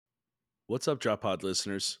What's up, Drop Pod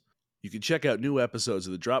listeners? You can check out new episodes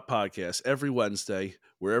of the Drop Podcast every Wednesday,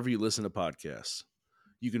 wherever you listen to podcasts.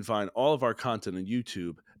 You can find all of our content on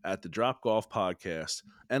YouTube at the Drop Golf Podcast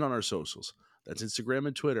and on our socials. That's Instagram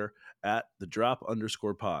and Twitter at the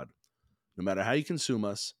Drop_pod. No matter how you consume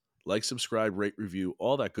us, like, subscribe, rate, review,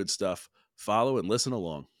 all that good stuff. Follow and listen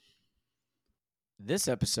along. This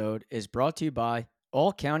episode is brought to you by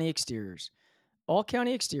All County Exteriors. All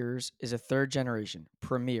County Exteriors is a third-generation,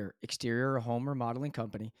 premier exterior home remodeling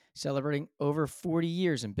company celebrating over 40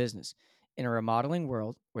 years in business. In a remodeling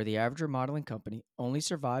world where the average remodeling company only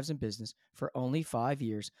survives in business for only 5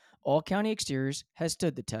 years, All County Exteriors has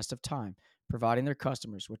stood the test of time, providing their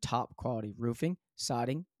customers with top-quality roofing,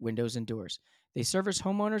 siding, windows, and doors. They service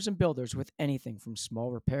homeowners and builders with anything from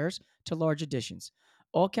small repairs to large additions.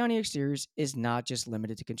 All County Exteriors is not just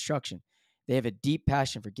limited to construction. They have a deep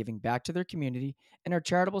passion for giving back to their community and are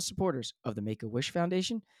charitable supporters of the Make-A-Wish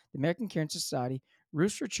Foundation, the American Cancer Society,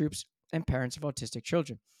 Roofs for Troops, and Parents of Autistic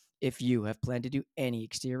Children. If you have planned to do any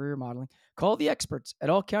exterior remodeling, call the experts at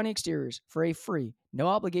All County Exteriors for a free,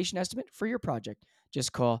 no-obligation estimate for your project.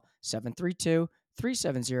 Just call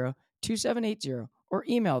 732-370-2780 or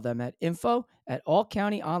email them at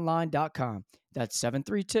info@allcountyonline.com. That's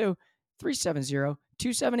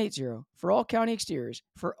 732-370-2780 for All County Exteriors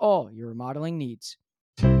for all your remodeling needs.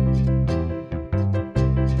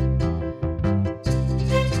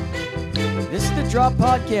 This is the Drop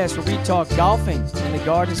Podcast where we talk golfing in the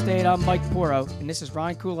Garden State. I'm Mike Poro, and this is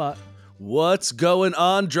Ryan Coulott. What's going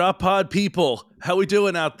on, Drop Pod people? How we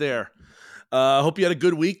doing out there? Hope you had a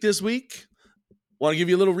good week this week. Want to give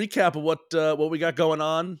you a little recap of what we got going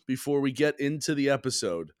on before we get into the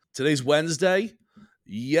episode. Today's Wednesday.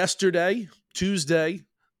 Yesterday, Tuesday,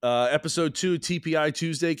 episode 2, TPI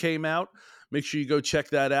Tuesday came out. Make sure you go check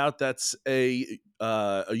that out. That's a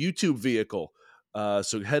YouTube vehicle.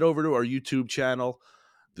 So head over to our YouTube channel,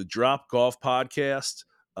 the Drop Golf Podcast.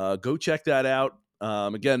 Go check that out.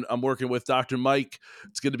 Again, I'm working with Dr. Mike.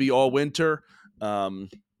 It's going to be all winter,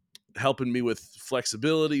 helping me with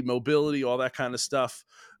flexibility, mobility, all that kind of stuff.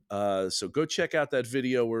 So go check out that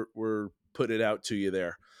video. We're putting it out to you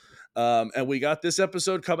there. And we got this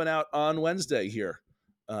episode coming out on Wednesday here.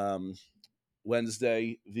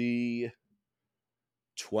 Wednesday, the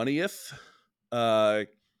 20th.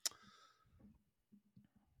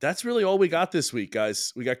 That's really all we got this week,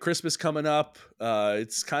 guys. We got Christmas coming up.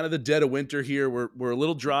 It's kind of the dead of winter here. We're a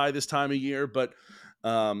little dry this time of year, but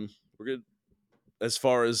we're good as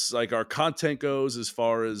far as like our content goes, as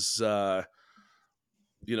far as the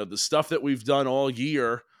stuff that we've done all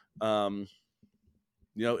year.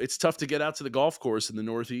 It's tough to get out to the golf course in the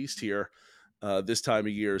Northeast here this time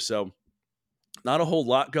of year. So not a whole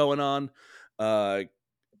lot going on. But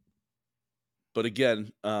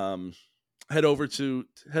again, head over the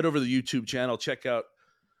YouTube channel, check out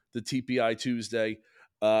the TPI Tuesday,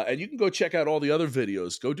 and you can go check out all the other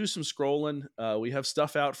videos. Go do some scrolling. We have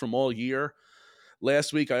stuff out from all year.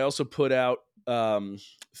 Last week, I also put out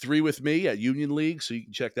 3 with me at Union League, so you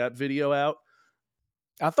can check that video out.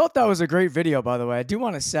 I thought that was a great video, by the way. I do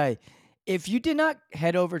want to say, if you did not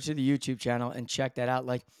head over to the YouTube channel and check that out,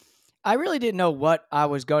 I really didn't know what I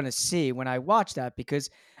was going to see when I watched that,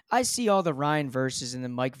 because I see all the Ryan verses and the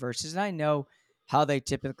Mike verses, and I know how they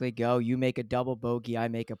typically go. You make a double bogey, I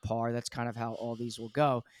make a par. That's kind of how all these will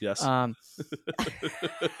go. Yes.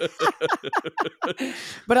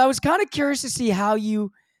 But I was kind of curious to see how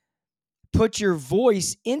you put your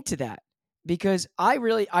voice into that, because I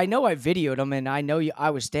know I videoed them, and I know I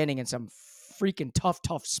was standing in some freaking tough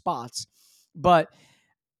spots, but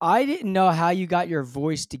I didn't know how you got your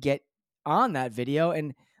voice to get on that video.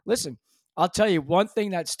 And listen, I'll tell you one thing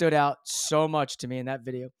that stood out so much to me in that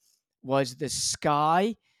video was the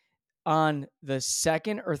sky on the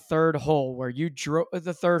second or third hole where you drove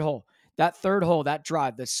the third hole. That third hole, that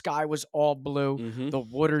drive, the sky was all blue, the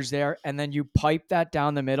water's there, and then you pipe that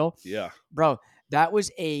down the middle. Yeah. Bro, that was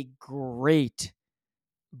a great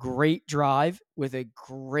drive with a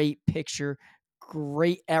great picture,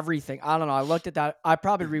 great everything. I don't know. I looked at that. I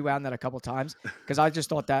probably rewound that a couple times because I just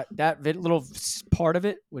thought that little part of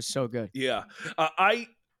it was so good. Yeah. I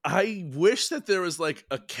wish that there was like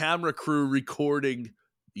a camera crew recording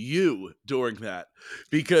you during that,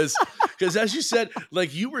 because as you said,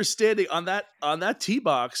 like you were standing on that tee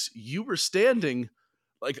box, you were standing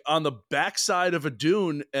like on the backside of a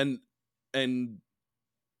dune, and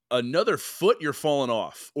another foot you're falling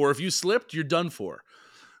off, or if you slipped, you're done for.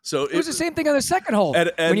 So it was the same thing on the second hole.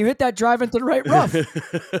 And when you hit that drive into the right rough,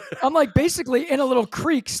 I'm like basically in a little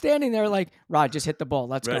creek standing there like, Rod, just hit the ball.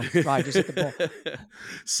 Let's go. Rod, just hit the ball.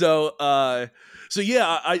 So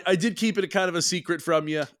yeah, I did keep it a kind of a secret from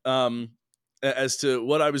you. as to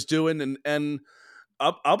what I was doing, and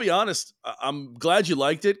I'll be honest, I'm glad you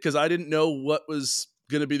liked it because I didn't know what was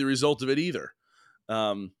going to be the result of it either.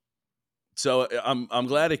 So I'm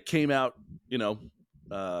glad it came out,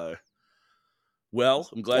 uh, well.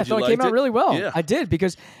 I'm Yeah, I glad you thought it came liked out it. really well. Yeah. I did,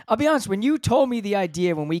 because I'll be honest, when you told me the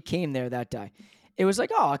idea when we came there that day, it was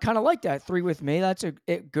like, oh, I kind of like that. 3 with me.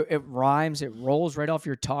 It rhymes. It rolls right off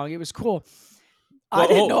your tongue. It was cool. I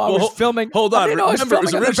didn't know I was filming. Hold I on. didn't know I was Remember, it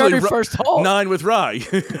was filming on the originally very first hole. 9 with Rye.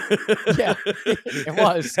 Yeah, it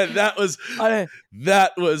was. And that was a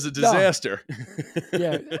No, disaster.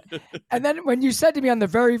 yeah. And then when you said to me on the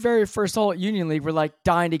very, very first hole at Union League, we're like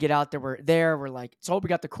dying to get out there. We're there. We're like, so we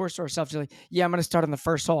got the course to ourselves. You're like, yeah, I'm going to start on the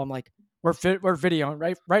first hole. I'm like, we're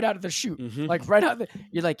videoing right out of the chute. Mm-hmm. Like right out of the,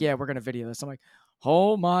 you're like, yeah, we're going to video this. I'm like,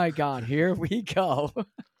 oh my God, here we go.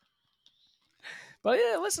 But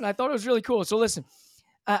yeah, listen, I thought it was really cool. So listen,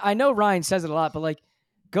 I know Ryan says it a lot, but like,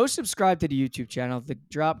 go subscribe to the YouTube channel, the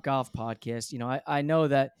Drop Golf Podcast. I know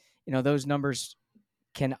that, those numbers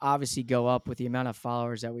can obviously go up with the amount of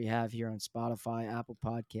followers that we have here on Spotify, Apple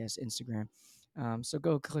Podcasts, Instagram. So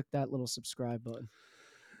go click that little subscribe button.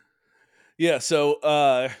 Yeah. So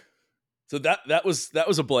that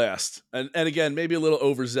was a blast, and again, maybe a little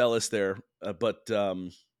overzealous there, but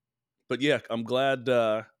yeah, I'm glad.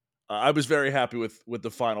 I was very happy with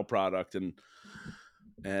the final product,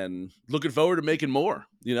 and looking forward to making more.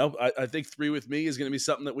 I think 3 with me is going to be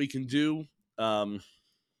something that we can do. I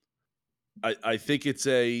think it's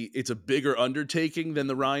a bigger undertaking than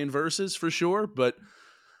the Ryan versus for sure, but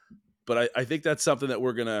I think that's something that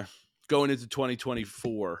we're gonna going into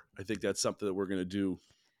 2024. I think that's something that we're gonna do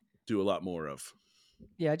a lot more of.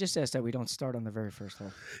 Yeah, I just asked that we don't start on the very first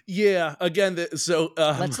hole. Yeah, again, Let's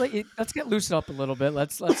get loosened up a little bit.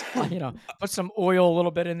 Let's put some oil a little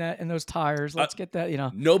bit in those tires. Let's get that.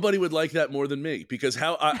 Nobody would like that more than me, because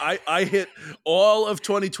how I hit all of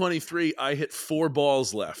 2023. I hit 4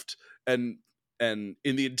 balls left, and in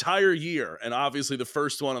the entire year, and obviously the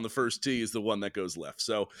first one on the first tee is the one that goes left.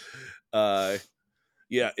 So,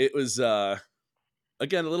 yeah, it was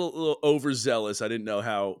again a little overzealous. I didn't know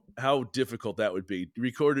how difficult that would be to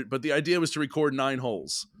record it, but the idea was to record 9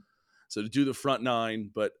 holes, so to do the front 9,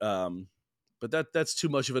 but that's too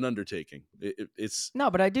much of an undertaking. It's No,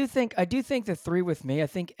 but I do think the 3 with me. I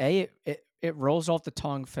think it rolls off the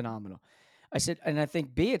tongue phenomenal. I said, and I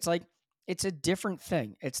think B, it's like it's a different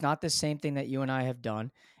thing. It's not the same thing that you and I have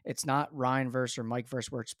done. It's not Ryan verse or Mike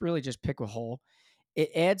verse where it's really just pick a hole.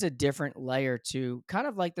 It adds a different layer to kind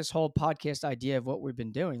of like this whole podcast idea of what we've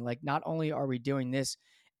been doing. Like, not only are we doing this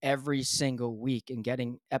every single week and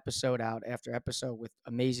getting episode out after episode with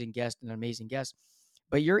amazing guests and amazing guests,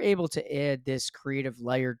 but you're able to add this creative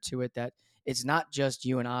layer to it, that it's not just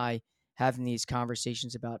you and I having these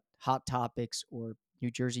conversations about hot topics or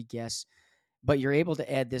New Jersey guests, but you're able to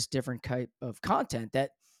add this different type of content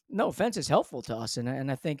that, no offense, is helpful to us.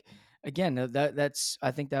 And I think, again,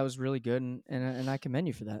 I think that was really good, and I commend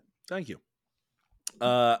you for that. Thank you.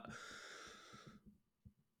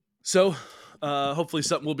 So hopefully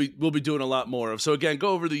something we'll be doing a lot more of. So again, go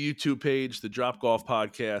over the YouTube page, the Drop Golf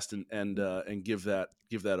Podcast, and give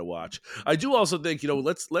that a watch. I do also think,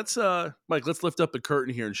 let's Mike, let's lift up the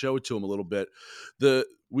curtain here and show it to him a little bit.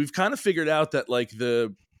 We've kind of figured out that like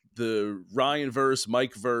the Ryan verse,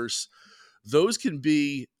 Mike verse, those can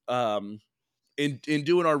be in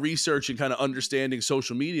doing our research and kind of understanding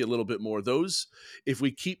social media a little bit more. Those, if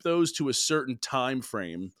we keep those to a certain time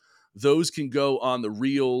frame, those can go on the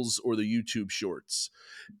Reels or the YouTube Shorts,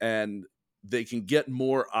 and they can get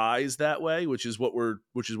more eyes that way, which is what we're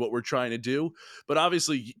trying to do. But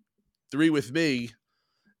obviously, 3 with me,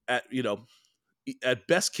 at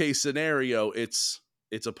best case scenario, it's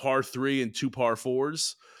a par 3 and 2 par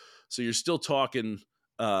 4s, so you're still talking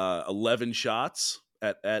 11 shots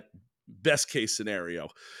at best case scenario.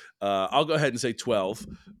 I'll go ahead and say 12,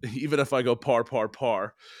 even if I go par,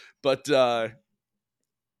 but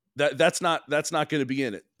that's not going to be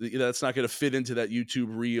in it. That's not going to fit into that YouTube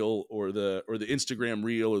reel or the Instagram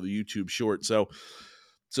reel or the YouTube short. So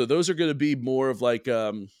those are going to be more of like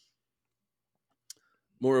a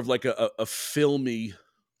filmy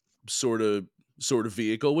sort of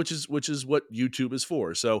vehicle, which is what YouTube is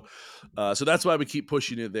for. So that's why we keep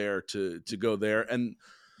pushing it there to go there. And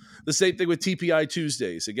the same thing with TPI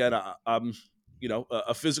Tuesdays. Again, I'm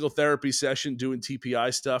a physical therapy session doing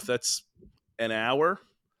TPI stuff. That's an hour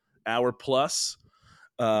plus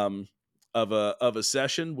of a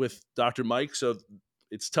session with Dr. Mike. So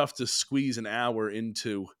it's tough to squeeze an hour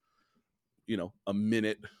into a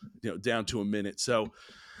minute, down to a minute. So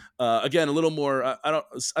again, a little more. I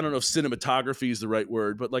don't know if cinematography is the right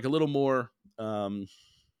word, but like a little more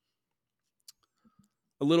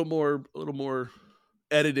a little more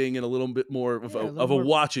editing and a little bit more Yeah, a little of a more.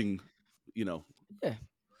 watching, you know. Yeah,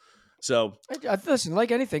 So listen.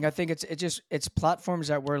 Like anything, I think it's platforms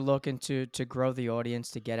that we're looking to grow the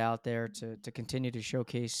audience, to get out there, to continue to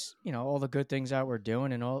showcase all the good things that we're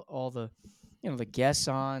doing, and all the the guests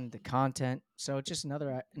on the content. So it's just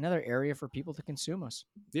another area for people to consume us.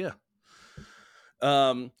 yeah.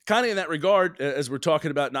 Kind of in that regard, as we're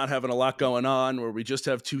talking about not having a lot going on, where we just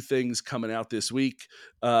have two things coming out this week.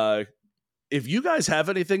 If you guys have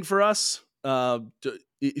anything for us,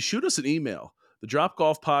 shoot us an email, the Drop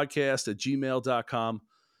Golf Podcast at gmail.com.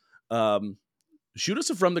 Shoot us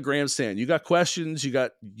a from the grandstand. You got questions, you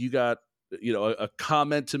got a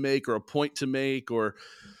comment to make or a point to make, or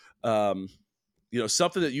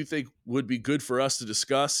something that you think would be good for us to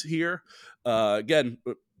discuss here. Again,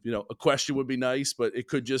 a question would be nice, but it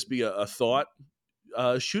could just be a thought.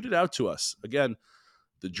 Shoot it out to us. Again,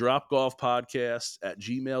 the Drop Golf Podcast at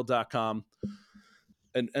gmail.com.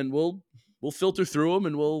 And we'll filter through them,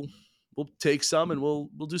 and we'll take some, and we'll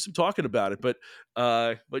do some talking about it. But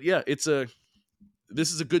yeah,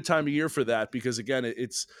 this is a good time of year for that, because again,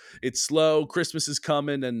 it's slow. Christmas is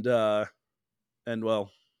coming, and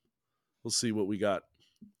well, we'll see what we got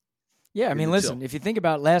Yeah, I in mean, the till. listen, if you think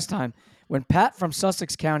about last time when Pat from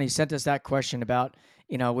Sussex County sent us that question about,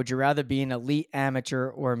 would you rather be an elite amateur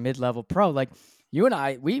or a mid-level pro? Like you and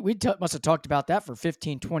I, we must have talked about that for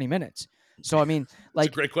 15, 20 minutes. So, I mean, It's a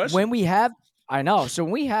like great question. I know. So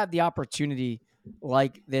when we have the opportunity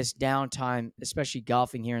like this downtime, especially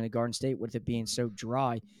golfing here in the Garden State with it being so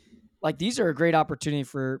dry, like these are a great opportunity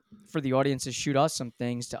for the audience to shoot us some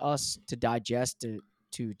things, to us to digest,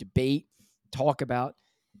 to debate, talk about,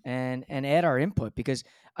 and add our input. Because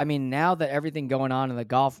I mean, now that everything going on in the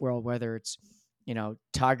golf world, whether it's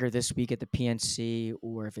Tiger this week at the PNC,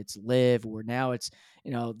 or if it's Live, or now it's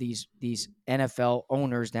these NFL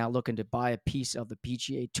owners now looking to buy a piece of the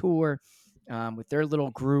PGA Tour with their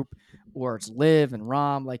little group, or it's Live and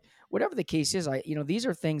Rom, like whatever the case is, these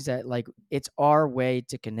are things that, like, it's our way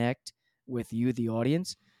to connect with you, the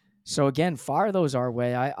audience. So again, fire those our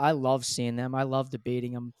way. I love seeing them. I love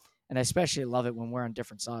debating them, and I especially love it when we're on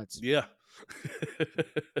different sides. Yeah.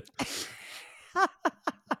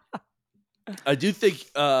 I do think,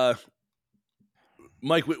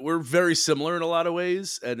 Mike, we're very similar in a lot of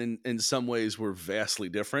ways, and in some ways we're vastly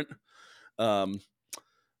different.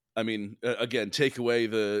 I mean, again, take away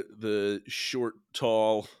the short,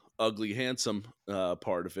 tall, ugly, handsome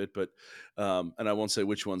part of it, but and I won't say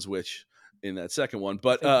which one's which in that second one, I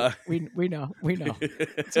but think we know.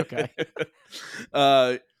 It's okay.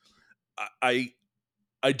 uh, I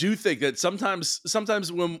I do think that sometimes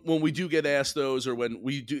when we do get asked those, or when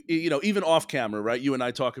we do, even off camera, right? You and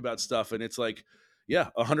I talk about stuff, and it's like, yeah,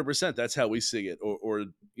 100%. That's how we see it, or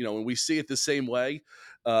when we see it the same way.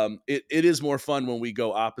 It is more fun when we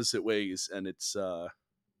go opposite ways, and it's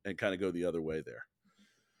and kind of go the other way there.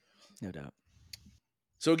 No doubt.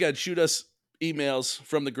 So again, shoot us emails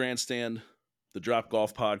from the grandstand, the Drop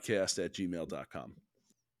Golf Podcast at gmail.com.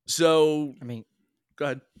 So I mean, go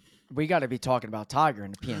ahead. we got to be talking about Tiger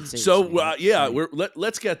and the PNC. So yeah, I mean,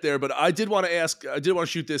 let's get there. But I did want to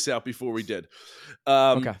shoot this out before we did.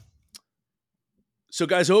 okay. So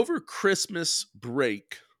guys, over Christmas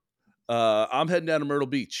break, I'm heading down to Myrtle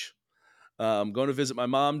Beach. I'm going to visit my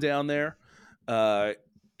mom down there.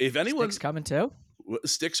 If anyone's Sticks coming too.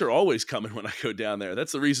 Sticks are always coming when I go down there.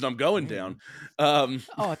 That's the reason I'm going down. Oh,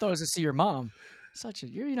 I thought it was to see your mom. Such a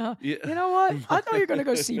Yeah. you know what? I thought you were gonna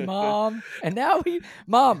go see mom, and now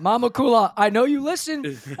Mama Kula. I know you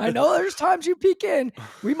listen. I know there's times you peek in.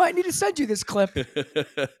 We might need to send you this clip.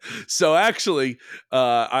 So actually,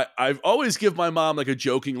 I've always give my mom like a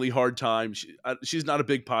jokingly hard time. She's not a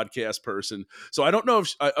big podcast person, so I don't know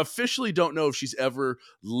if I officially don't know if she's ever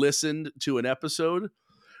listened to an episode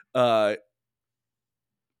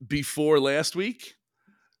before last week.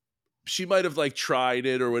 She might have like tried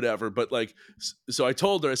it or whatever, but like, so I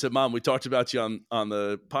told her, I said, Mom, we talked about you on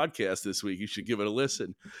the podcast this week. You should give it a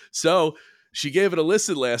listen. So she gave it a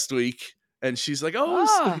listen last week, and she's like,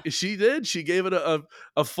 oh, she did. She gave it a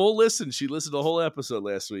full listen. She listened to the whole episode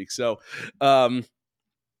last week. So,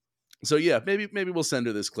 so yeah, maybe we'll send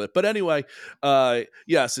her this clip. But anyway,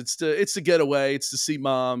 yes, it's to get away. It's to see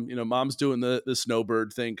Mom. Mom's doing the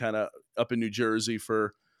snowbird thing kind of up in New Jersey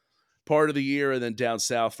for part of the year, and then down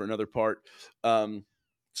south for another part.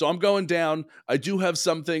 So I'm going down. I do have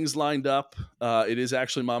some things lined up. It is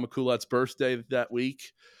actually Mama Culat's birthday that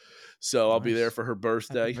week, so I'll be there for her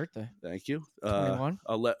birthday. Happy birthday. Thank you. 21.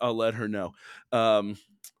 I'll let her know.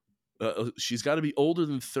 She's got to be older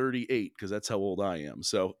than 38, because that's how old I am.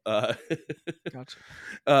 So, Gotcha.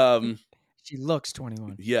 She looks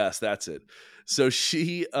 21. Yes, that's it. So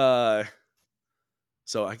she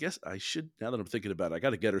so I guess I should, now that I'm thinking about it, I got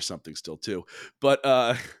to get her something still too. But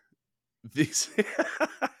these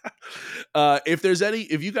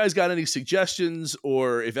if you guys got any suggestions,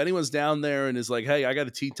 or if anyone's down there and is like, hey, I got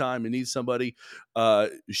a tea time and need somebody,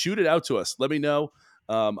 shoot it out to us. Let me know.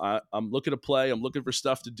 I'm looking to play. I'm looking for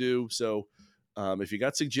stuff to do. So if you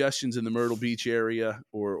got suggestions in the Myrtle Beach area,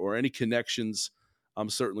 or any connections, I'm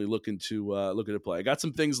certainly looking to play. I got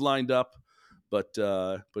some things lined up, but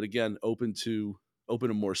again, open to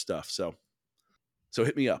more stuff. So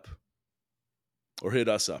hit me up, or hit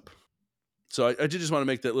us up. So I did just want to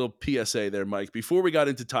make that little PSA there, Mike, before we got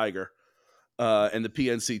into Tiger and the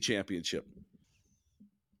PNC Championship.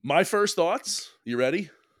 My first thoughts, you ready?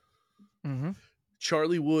 Mm-hmm.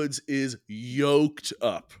 Charlie Woods is yoked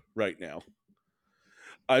up right now.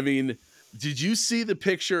 I mean, did you see the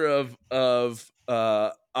picture of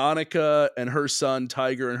Annika and her son,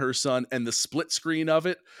 Tiger and her son, and the split screen of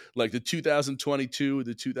it, like the 2022,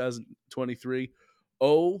 the 2023?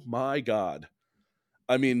 Oh my God.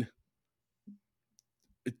 I mean,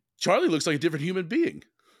 Charlie looks like a different human being.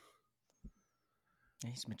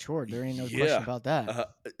 He's matured. There ain't no question Yeah. about that.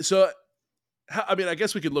 So, I mean, I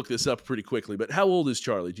guess we could look this up pretty quickly, but how old is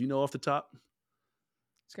Charlie? Do you know off the top?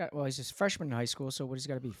 He's a freshman in high school, so what he's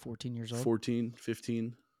got to be 14 years old. 14,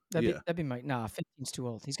 15? That'd be my 15's too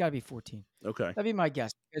old. He's got to be 14. Okay. That'd be my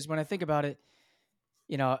guess, because when I think about it,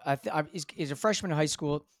 he's a freshman in high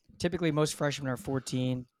school. Typically, most freshmen are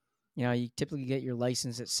 14. You typically get your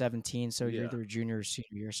license at 17, so you're Yeah. either a junior or senior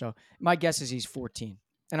year. So my guess is he's 14,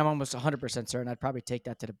 and I'm almost 100% certain. I'd probably take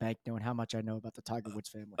that to the bank, knowing how much I know about the Tiger Woods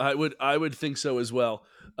family. I would think so as well.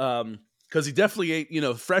 Because he definitely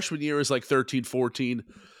ain't, freshman year is like 13, 14,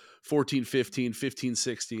 14, 15, 15,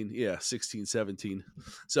 16. Yeah, 16, 17.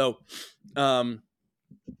 So I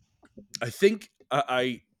think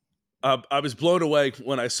I was blown away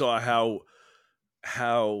when I saw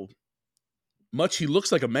how much he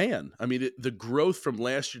looks like a man. I mean, the growth from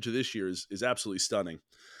last year to this year is absolutely stunning.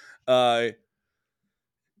 And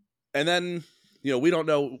then, we don't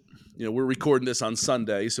know, we're recording this on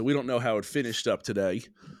Sunday, so we don't know how it finished up today,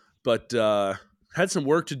 but had some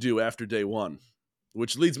work to do after day one,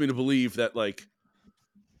 which leads me to believe that, like,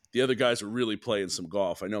 the other guys are really playing some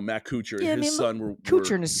golf. I know Matt Kuchar and his son were...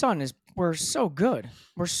 Kuchar and his son were so good.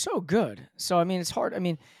 We're so good. So, I mean, it's hard. I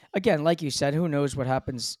mean, again, like you said, who knows what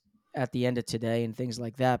happens at the end of today and things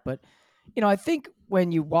like that. But, I think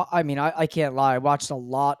when you I can't lie. I watched a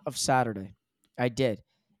lot of Saturday. I did.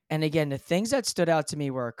 And again, the things that stood out to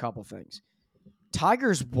me were a couple things.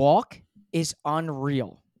 Tiger's walk is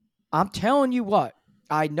unreal. I'm telling you what.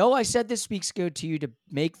 I know I said this week's ago to you to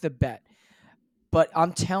make the bet. But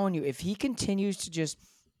I'm telling you, if he continues to just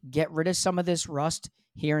get rid of some of this rust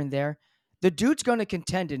here and there, the dude's going to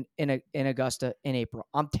contend in Augusta in April.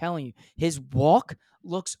 I'm telling you, his walk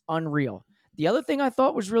looks unreal. The other thing I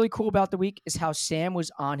thought was really cool about the week is how Sam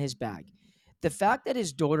was on his bag. The fact that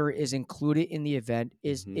his daughter is included in the event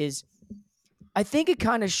is I think it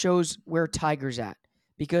kind of shows where Tiger's at,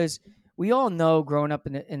 because we all know growing up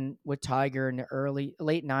with Tiger in the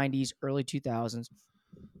late 90s, early 2000s,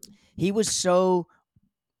 he was so,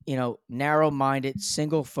 narrow-minded,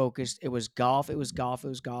 single-focused. It was golf. It was golf. It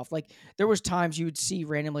was golf. Like, there was times you would see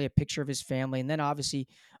randomly a picture of his family, and then obviously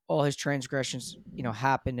all his transgressions,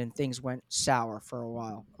 happened and things went sour for a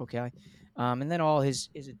while. Okay. And then all his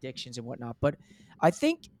addictions and whatnot. But I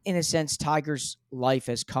think, in a sense, Tiger's life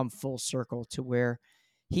has come full circle to where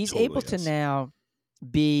he's Totally able to has. now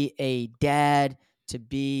be a dad, to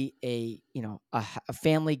be a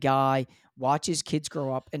family guy, watch his kids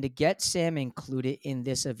grow up, and to get Sam included in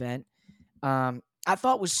this event, I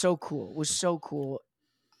thought was so cool. It was so cool.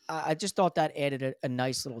 I just thought that added a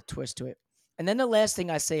nice little twist to it. And then the last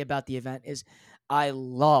thing I say about the event is I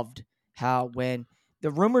loved how, when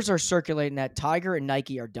the rumors are circulating that Tiger and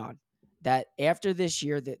Nike are done, that after this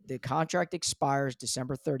year, the contract expires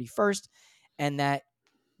December 31st, and that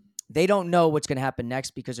they don't know what's going to happen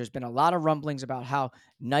next, because there's been a lot of rumblings about how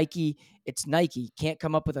Nike can't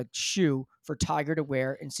come up with a shoe for Tiger to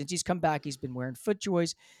wear. And since he's come back, he's been wearing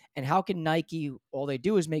FootJoys. And how can Nike, all they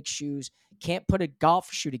do is make shoes, can't put a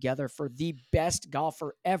golf shoe together for the best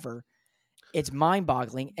golfer ever? It's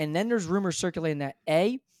mind-boggling. And then there's rumors circulating that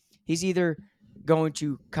he's either going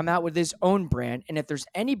to come out with his own brand, and if there's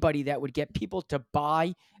anybody that would get people to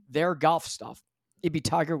buy their golf stuff, it'd be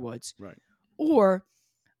Tiger Woods. Right. Or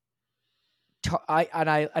I'm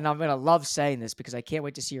gonna love saying this because I can't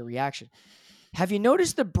wait to see your reaction. Have you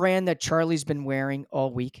noticed the brand that Charlie's been wearing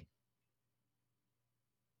all week?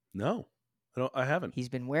 No, I haven't. He's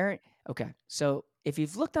been wearing. Okay, so if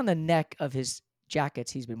you've looked on the neck of his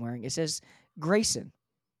jackets he's been wearing, it says Grayson.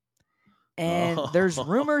 And there's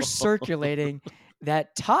rumors circulating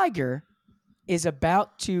that Tiger is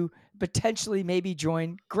about to potentially maybe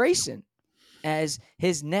join Grayson as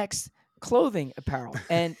his next clothing apparel.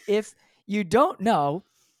 And if you don't know,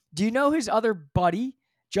 do you know his other buddy,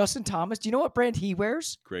 Justin Thomas? Do you know what brand he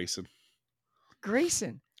wears? Grayson.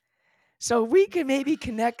 So we can maybe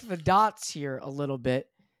connect the dots here a little bit.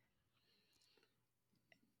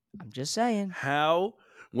 I'm just saying. How,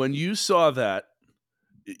 when you saw that,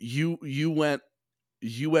 you went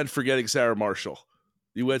forgetting Sarah Marshall.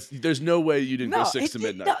 You went. There's no way you didn't go 6 to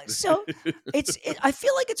midnight. No, so I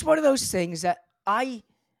feel like it's one of those things that I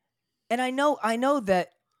know that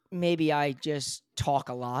maybe I just talk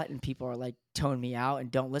a lot and people are like tone me out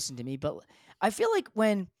and don't listen to me, but I feel like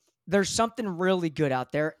when there's something really good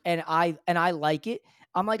out there and I like it,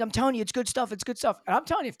 I'm like, I'm telling you, it's good stuff. It's good stuff. And I'm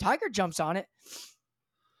telling you, if Tiger jumps on it,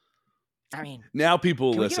 I mean, now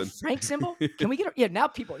people can listen. We get a Frank symbol? Can we get a, yeah, now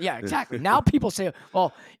people, yeah, exactly. Now people say,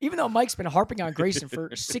 well, even though Mike's been harping on Grayson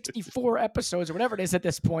for 64 episodes or whatever it is at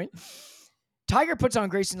this point, Tiger puts on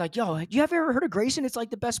Grayson like, yo, you have ever heard of Grayson? It's like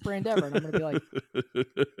the best brand ever. And I'm going to be like,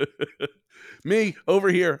 me over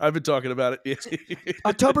here. I've been talking about it.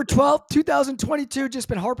 October 12th, 2022, just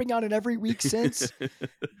been harping on it every week since.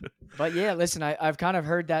 But yeah, listen, I've kind of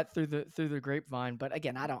heard that through the grapevine, but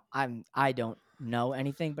again, I don't know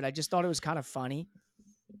anything, but I just thought it was kind of funny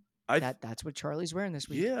that's what Charlie's wearing this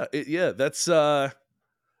week. Yeah, that's and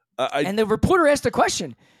the reporter asked the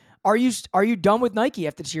question, are you done with Nike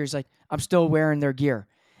after this year? He's like, I'm still wearing their gear.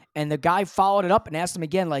 And the guy followed it up and asked him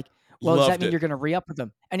again, like, well, does that mean you're going to re-up with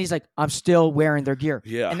them? And he's like, I'm still wearing their gear.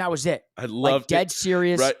 Yeah. And that was it. I loved dead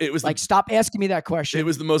serious. Right. It was like, stop asking me that question. It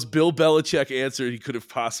was the most Bill Belichick answer he could have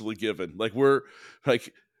possibly given. Like, we're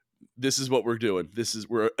like, this is what we're doing.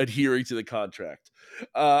 We're adhering to the contract.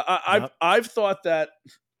 I've thought that,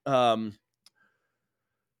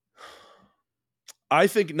 I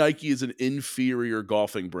think Nike is an inferior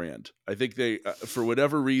golfing brand. I think they, for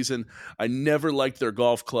whatever reason, I never liked their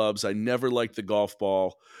golf clubs. I never liked the golf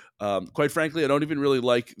ball. Quite frankly, I don't even really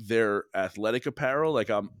like their athletic apparel. Like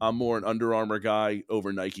I'm more an Under Armour guy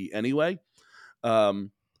over Nike anyway.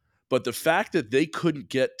 But the fact that they couldn't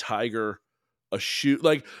get Tiger a shoe,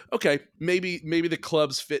 like, okay, maybe the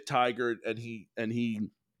clubs fit Tiger and he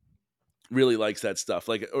really likes that stuff,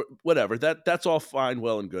 like, or whatever. That's all fine,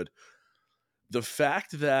 well and good. The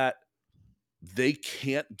fact that they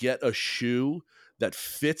can't get a shoe that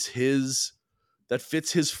fits his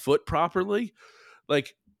foot properly,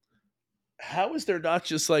 like, how is there not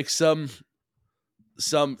just like some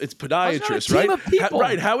it's podiatrists, right?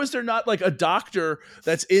 Right. How is there not like a doctor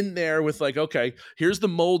that's in there with like, okay, here's the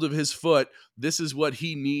mold of his foot. This is what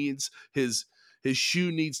he needs. His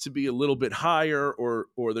shoe needs to be a little bit higher, or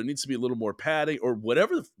there needs to be a little more padding, or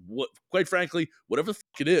whatever. Quite frankly, whatever the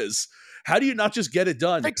fuck it is. How do you not just get it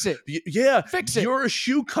done? Fix it. Yeah, fix it. You're a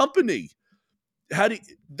shoe company.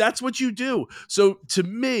 That's what you do. So to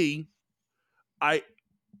me,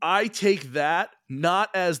 I take that not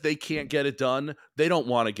as they can't get it done. They don't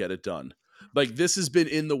want to get it done. Like, this has been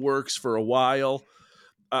in the works for a while.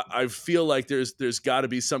 I feel like there's got to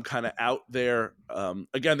be some kind of out there.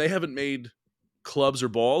 Again, they haven't made clubs or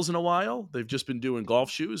balls in a while. They've just been doing golf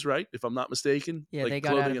shoes, right? If I'm not mistaken. Yeah, like they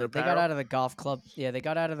got out of the golf club. Yeah, they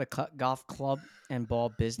got out of the golf club and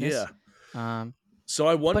ball business. Yeah. So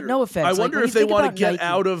I wonder. But no offense. I wonder if they want to get Nike,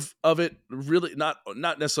 out of it. Really, not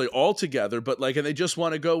necessarily altogether, but like, and they just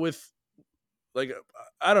want to go with, like,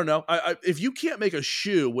 I don't know. If you can't make a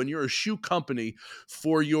shoe when you're a shoe company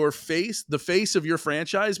for your face, the face of your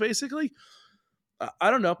franchise, basically, I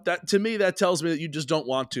don't know. That, to me, that tells me that you just don't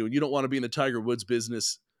want to, and you don't want to be in the Tiger Woods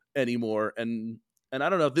business anymore. And I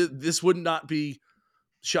don't know. This would not be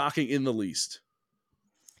shocking in the least.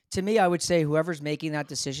 To me, I would say whoever's making that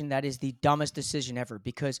decision, that is the dumbest decision ever,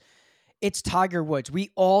 because it's Tiger Woods.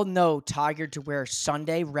 We all know Tiger to wear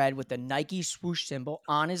Sunday red with the Nike swoosh symbol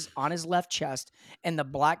on his left chest and the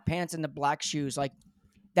black pants and the black shoes. Like,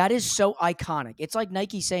 that is so iconic. It's like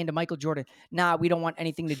Nike saying to Michael Jordan, nah, we don't want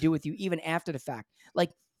anything to do with you, even after the fact.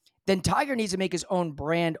 Like, then Tiger needs to make his own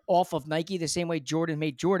brand off of Nike the same way Jordan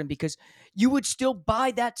made Jordan, because you would still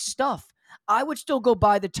buy that stuff. I would still go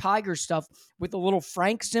buy the Tiger stuff with the little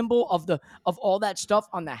Frank symbol of all that stuff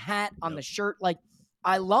on the hat, on the shirt. Like,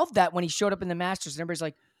 I love that when he showed up in the Masters and everybody's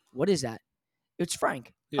like, what is that? It's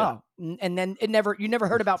Frank. Yeah. Oh, and then you never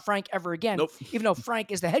heard about Frank ever again, Nope. Even though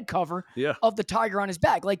Frank is the head cover Yeah. of the Tiger on his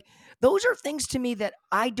back. Like, those are things to me that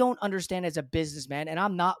I don't understand as a businessman, and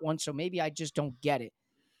I'm not one, so maybe I just don't get it.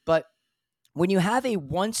 But when you have a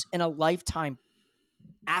once-in-a-lifetime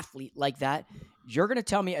athlete like that, You're going to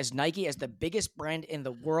tell me as Nike, as the biggest brand in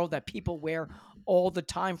the world that people wear all the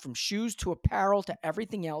time, from shoes to apparel to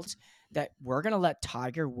everything else, that we're going to let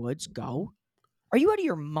Tiger Woods go? Are you out of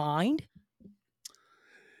your mind?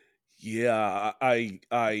 Yeah,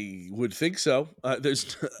 I would think so.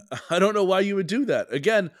 There's I don't know why you would do that.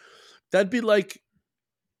 Again, that'd be like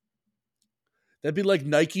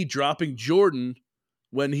Nike dropping Jordan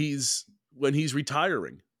when he's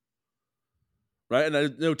retiring. Right? And I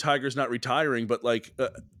know Tiger's not retiring, but like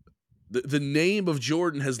the name of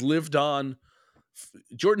Jordan has lived on.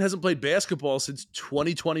 Jordan hasn't played basketball since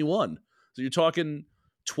 2021. So you're talking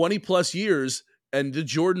 20 plus years, and the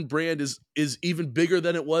Jordan brand is even bigger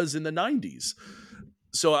than it was in the 90s.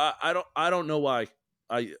 So I don't know why.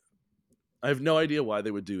 I I have no idea why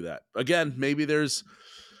they would do that. Again, maybe there's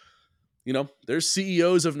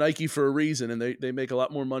CEOs of Nike for a reason, and they make a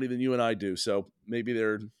lot more money than you and I do. So maybe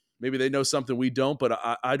they know something we don't, but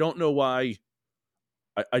I don't know why.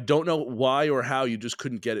 I don't know why or how you just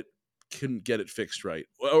couldn't get it fixed right.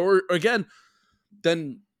 Or again,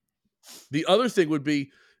 then the other thing would be,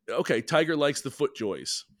 okay, Tiger likes the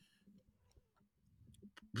FootJoys.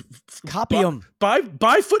 Copy him. Buy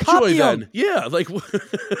FootJoy then. Yeah, like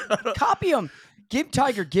Copy him.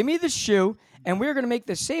 Give me the shoe, and we're going to make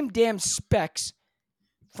the same damn specs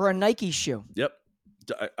for a Nike shoe. Yep.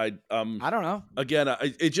 I don't know. Again,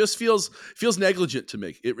 it just feels negligent to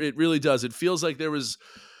me. It really does. It feels like there was,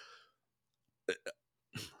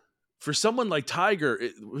 for someone like Tiger,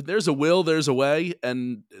 there's a will, there's a way,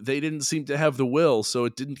 and they didn't seem to have the will, so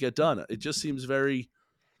it didn't get done. It just seems very.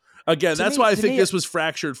 Again, that's why I think this was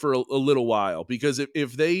fractured for a little while, because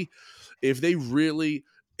if they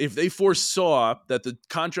foresaw that the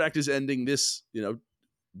contract is ending this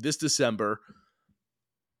December,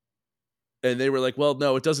 and they were like, well,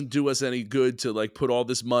 no, it doesn't do us any good to like put all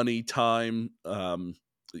this money, time,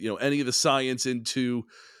 any of the science into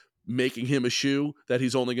making him a shoe that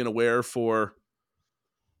he's only going to wear for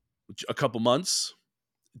a couple months.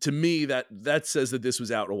 To me, that says that this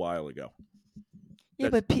was out a while ago. Yeah,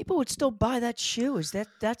 but people would still buy that shoe.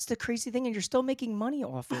 That's the crazy thing, and you're still making money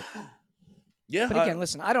off it. Yeah, but again,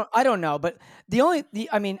 listen, I don't know. But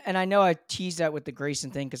and I know I teased that with the Grayson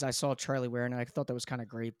thing because I saw Charlie wearing it, and I thought that was kind of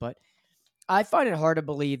great. But I find it hard to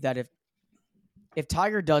believe that if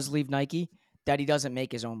Tiger does leave Nike, that he doesn't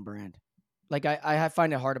make his own brand. Like I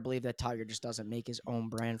find it hard to believe that Tiger just doesn't make his own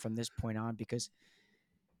brand from this point on, because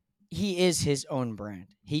he is his own brand.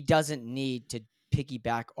 He doesn't need to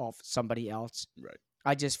piggyback off somebody else. Right.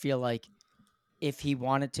 I just feel like if he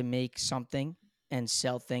wanted to make something and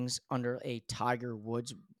sell things under a Tiger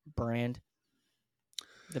Woods brand,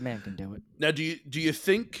 the man can do it. Now, do you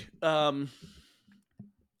think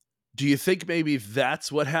maybe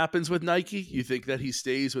that's what happens with Nike? You think that he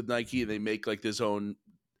stays with Nike and they make like this own,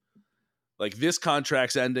 like this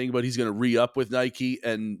contract's ending, but he's going to re-up with Nike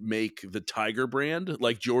and make the Tiger brand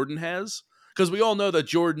like Jordan has? Because we all know that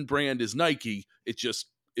Jordan brand is Nike. It just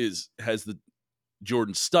has the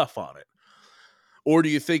Jordan stuff on it. Or do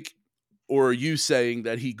you think, or are you saying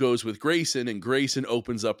that he goes with Grayson and Grayson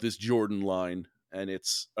opens up this Jordan line and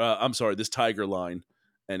it's, this Tiger line,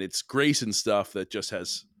 and it's Grayson stuff that just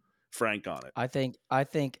has Frank on it? I think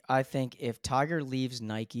if Tiger leaves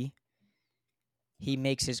Nike, he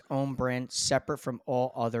makes his own brand separate from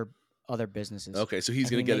all other businesses. Okay, so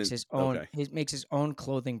he's going to get his own. Okay. He makes his own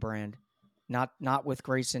clothing brand, not with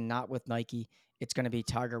Grayson, not with Nike. It's going to be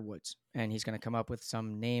Tiger Woods, and he's going to come up with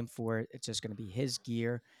some name for it. It's just going to be his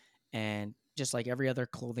gear, and just like every other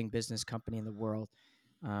clothing business company in the world,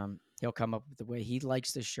 he'll come up with the way he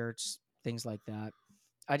likes the shirts, things like that.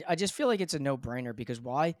 I just feel like it's a no-brainer, because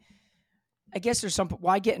why? I guess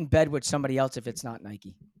why get in bed with somebody else if it's not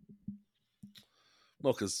Nike?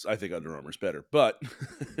 Well, because I think Under Armour's better, but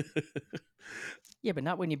yeah, but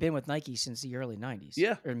not when you've been with Nike since the early 90s,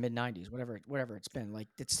 or mid 90s, whatever it's been. Like,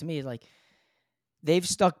 it's, to me, like, they've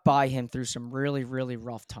stuck by him through some really, really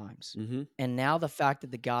rough times. Mm-hmm. And now the fact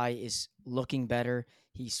that the guy is looking better,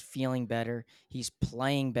 he's feeling better, he's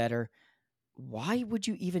playing better, why would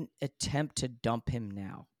you even attempt to dump him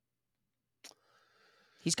now?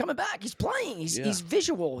 He's coming back. He's playing. He's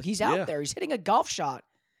visual. He's out there. He's hitting a golf shot.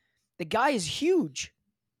 The guy is huge.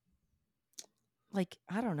 Like,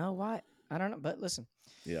 I don't know why. I don't know, but listen.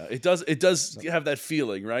 Yeah, it does have that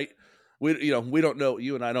feeling, right? We don't know,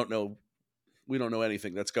 you and I don't know, we don't know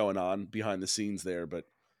anything that's going on behind the scenes there, but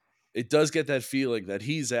it does get that feeling that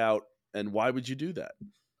he's out, and why would you do that?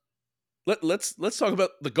 Let's talk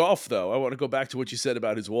about the golf, though. I want to go back to what you said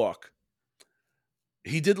about his walk.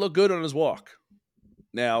 He did look good on his walk.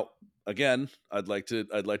 Now, again, I'd like to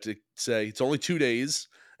say it's only 2 days,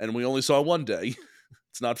 and we only saw one day.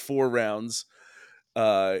 It's not 4 rounds.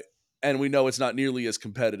 uh, and we know it's not nearly as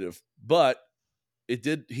competitive, but he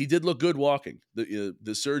did look good walking.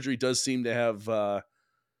 The surgery does seem to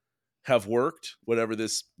have worked, whatever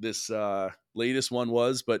this latest one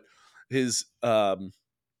was, but his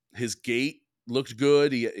gait looked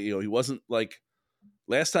good. He wasn't like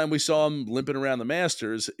last time we saw him limping around the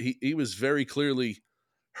Masters. He was very clearly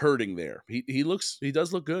hurting there. He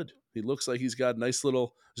does look good. He looks like he's got a nice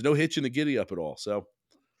little. There's no hitch in the giddy up at all. So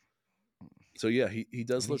yeah, he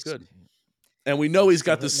does And look he's good, and we know he's he's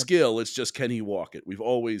still got the hitting the skill. It's just, can he walk it? We've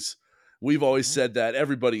always said that.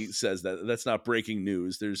 Everybody says that. That's not breaking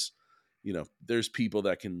news. There's people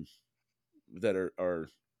that are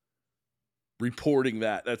reporting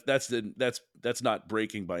that. That's not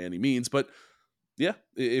breaking by any means. But yeah,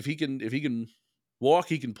 if he can walk,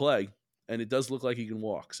 he can play, and it does look like he can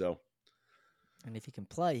walk. So, and if he can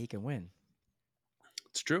play, he can win.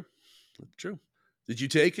 it's true. It's true. Did you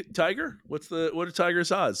take Tiger? What are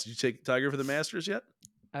Tiger's odds? Did you take Tiger for the Masters yet?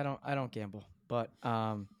 I don't gamble, but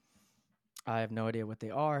I have no idea what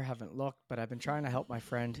they are. Haven't looked, but I've been trying to help my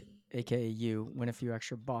friend, aka you, win a few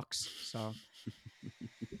extra bucks. So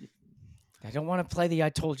I don't want to play the "I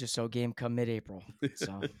told you so" game come mid-April.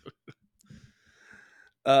 So,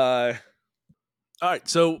 all right.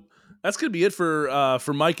 So that's gonna be it for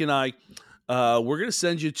Mike and I. We're gonna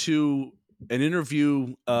send you to an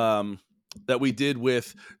interview that we did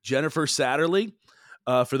with Jennipher Satterly.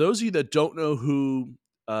 For those of you that don't know who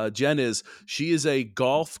Jen is, she is a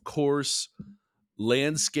golf course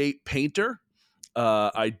landscape painter.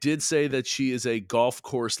 I did say that she is a golf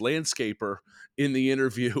course landscaper in the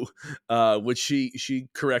interview, which she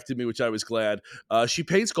corrected me, which I was glad. She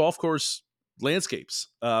paints golf course landscapes.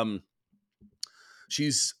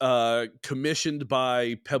 She's commissioned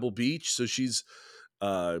by Pebble Beach, so she's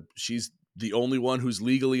the only one who's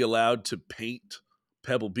legally allowed to paint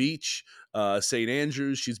Pebble Beach, St.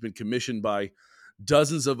 Andrews. She's been commissioned by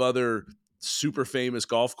dozens of other super famous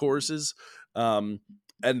golf courses, and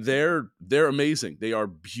they're amazing. They are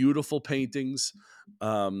beautiful paintings.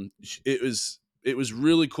 It was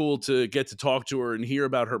really cool to get to talk to her and hear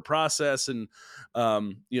about her process. And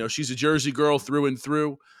she's a Jersey girl through and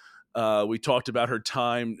through. We talked about her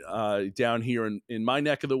time down here in my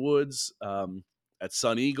neck of the woods at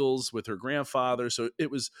Sun Eagles with her grandfather. So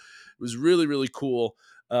it was really, really cool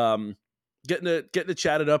getting to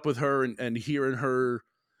chat it up with her and hearing her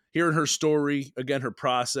story, again, her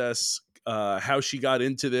process, how she got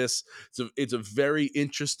into this. It's a very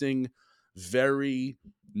interesting, very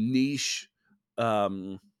niche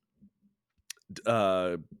part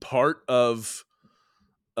of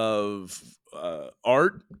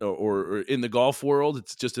art or in the golf world.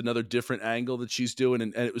 It's just another different angle that she's doing,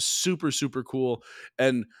 and it was super, super cool.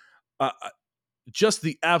 And just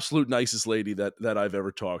the absolute nicest lady that I've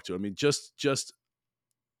ever talked to. I mean, just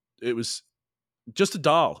it was just a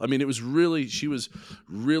doll. I mean, she was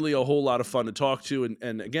really a whole lot of fun to talk to,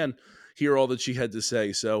 and again, hear all that she had to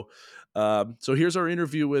say. So here's our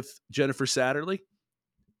interview with Jennipher Satterly.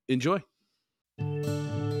 Enjoy.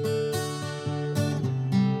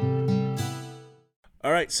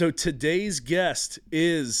 All right, so today's guest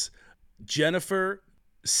is Jennipher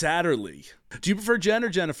Satterly. Do you prefer Jen or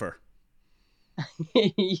Jennipher?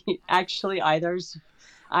 Actually, either's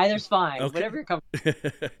fine. Okay. Whatever you're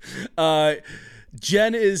comfortable.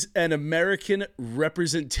 Jen is an American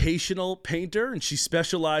representational painter, and she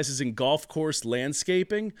specializes in golf course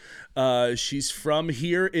landscaping. She's from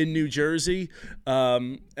here in New Jersey,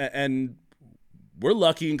 and we're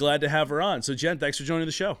lucky and glad to have her on. So, Jen, thanks for joining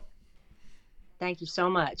the show. Thank you so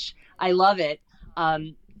much. I love it.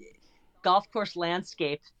 Golf course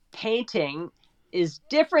landscape painting is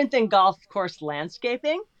different than golf course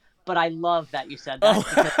landscaping, but I love that you said that.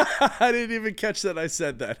 Oh, I didn't even catch that I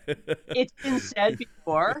said that. It's been said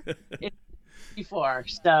before.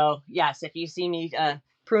 So yes, if you see me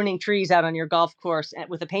pruning trees out on your golf course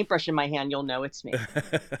with a paintbrush in my hand, you'll know it's me.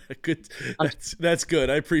 Good. That's good.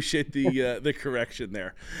 I appreciate the correction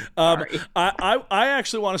there. I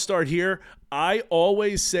actually want to start here. I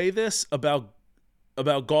always say this about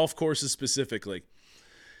golf courses specifically.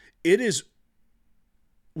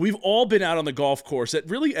 We've all been out on the golf course at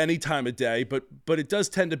really any time of day, but it does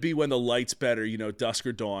tend to be when the light's better, dusk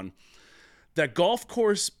or dawn. That golf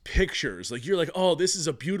course pictures, like you're like, oh, this is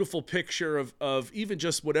a beautiful picture of even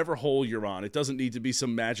just whatever hole you're on. It doesn't need to be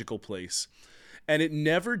some magical place. And it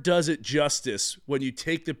never does it justice when you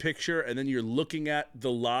take the picture and then you're looking at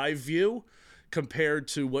the live view compared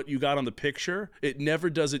to what you got on the picture. It never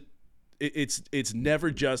does it. It's never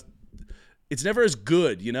as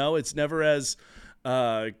good, It's never as,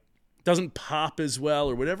 doesn't pop as well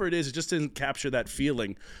or whatever it is. It just doesn't capture that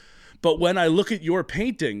feeling. But when I look at your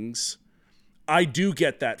paintings, I do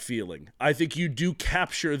get that feeling. I think you do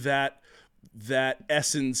capture that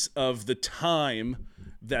essence of the time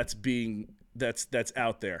that's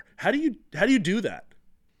out there. How do you do that?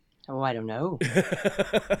 Oh, I don't know.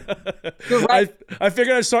 You're right. I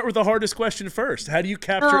figured I'd start with the hardest question first. How do you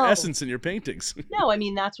capture essence in your paintings? No, I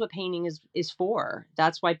mean, that's what painting is for.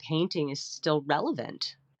 That's why painting is still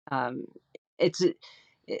relevant. It's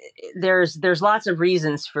there's lots of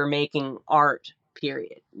reasons for making art,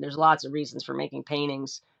 period. There's lots of reasons for making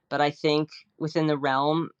paintings, but I think within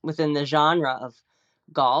the genre of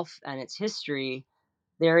golf and its history,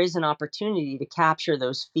 there is an opportunity to capture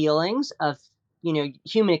those feelings of,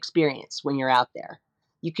 human experience when you're out there.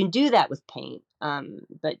 You can do that with paint.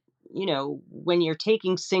 But when you're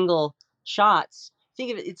taking single shots,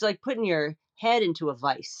 think of it, it's like putting your head into a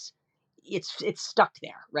vice. It's stuck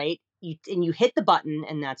there, right? You hit the button,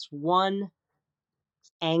 and that's one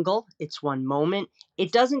angle, it's one moment.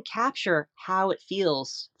 It doesn't capture how it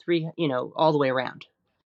feels all the way around,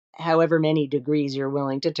 however many degrees you're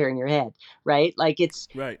willing to turn your head, right? Like it's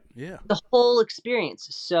right, yeah, the whole experience.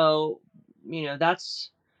 So, that's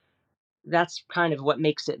kind of what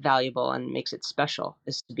makes it valuable and makes it special,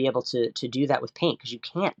 is to be able to do that with paint, because you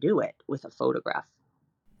can't do it with a photograph.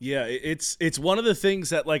 Yeah, it's one of the things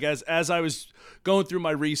that, like, as I was going through my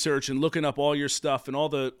research and looking up all your stuff and all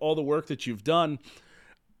the work that you've done,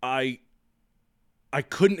 I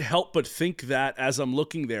couldn't help but think that as I'm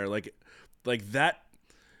looking there, like that,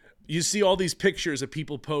 you see all these pictures that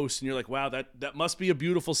people post and you're like, wow, that must be a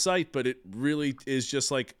beautiful sight, but it really is just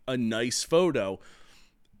like a nice photo.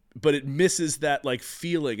 But it misses that like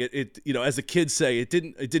feeling. It as the kids say, it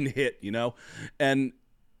didn't hit,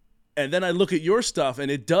 and then I look at your stuff and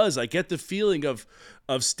it does. I get the feeling of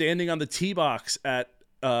standing on the tee box at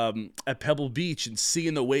Pebble Beach and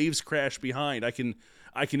seeing the waves crash behind. I can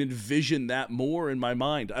envision that more in my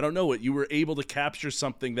mind. I don't know what you were able to capture,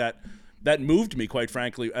 something that moved me, quite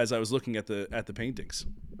frankly, as I was looking at the paintings.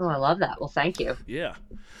 Oh, I love that. Well, thank you. Yeah.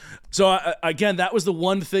 So again, that was the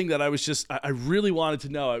one thing that I was I really wanted to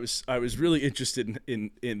know. I was really interested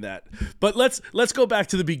in that. But let's go back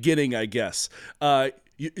to the beginning, I guess.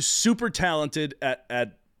 You're super talented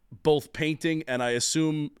at both painting and, I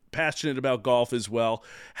assume, passionate about golf as well.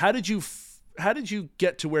 How did you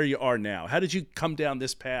get to where you are now? How did you come down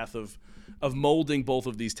this path of molding both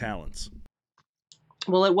of these talents?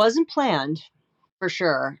 Well, it wasn't planned, for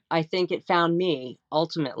sure. I think it found me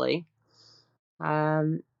ultimately.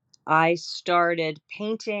 I started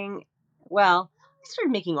painting. Well, I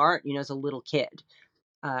started making art, as a little kid.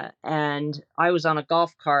 And I was on a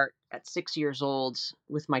golf cart at 6 years old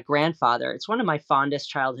with my grandfather. It's one of my fondest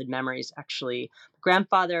childhood memories, actually.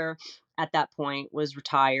 Grandfather at that point was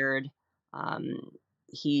retired.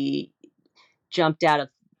 He jumped out of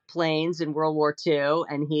planes in World War II,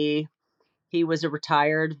 and he was a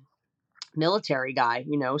retired military guy,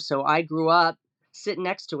 So I grew up sitting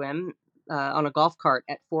next to him on a golf cart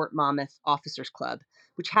at Fort Monmouth Officers Club,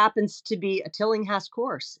 which happens to be a Tillinghast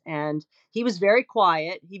course. And he was very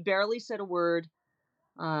quiet. He barely said a word.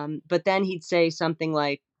 But then he'd say something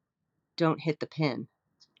like, "Don't hit the pin."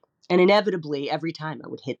 And inevitably, every time I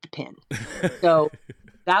would hit the pin. So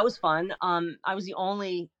that was fun. I was the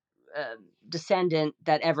only descendant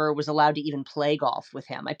that ever was allowed to even play golf with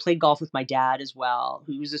him. I played golf with my dad as well,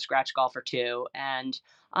 who was a scratch golfer too. And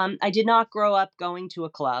I did not grow up going to a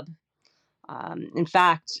club. In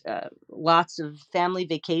fact, lots of family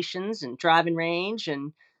vacations and driving range.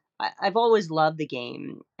 And I've always loved the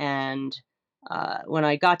game. And when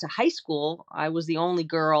I got to high school, I was the only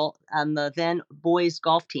girl on the then boys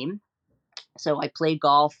golf team. So I played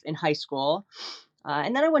golf in high school.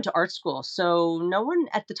 And then I went to art school. So no one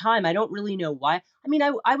at the time, I don't really know why. I mean,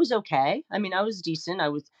 I was okay. I mean, I was decent.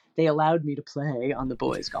 They allowed me to play on the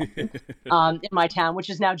boys golf team in my town, which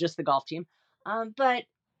is now just the golf team. But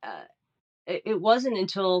it wasn't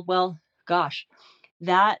until, well, gosh,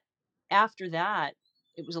 that after that,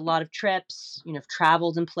 it was a lot of trips,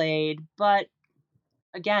 traveled and played. But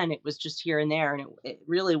again, it was just here and there. And it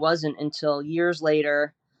really wasn't until years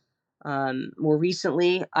later. More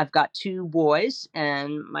recently, I've got 2 boys,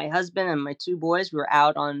 and my husband and my 2 boys, we were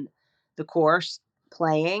out on the course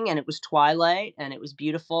playing, and it was twilight and it was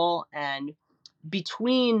beautiful. And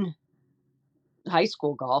between high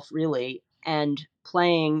school golf, really, and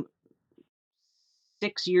playing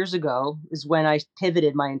 6 years ago is when I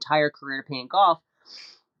pivoted my entire career to painting golf.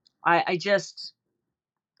 I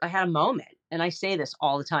had a moment, and I say this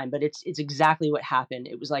all the time, but it's exactly what happened.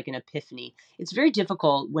 It was like an epiphany. It's very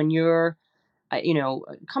difficult when you're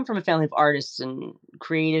come from a family of artists and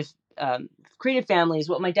creative families.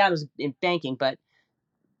 Well, my dad was in banking, but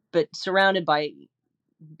but surrounded by,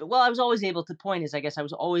 well, I was always able to, point is, I guess I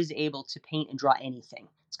was always able to paint and draw anything.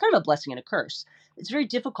 It's kind of a blessing and a curse. It's very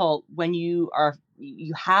difficult when you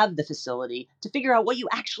have the facility to figure out what you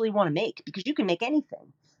actually want to make, because you can make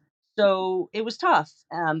anything. So it was tough.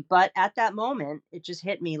 But at that moment, it just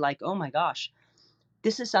hit me like, oh my gosh,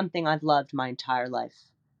 this is something I've loved my entire life.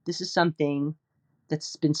 This is something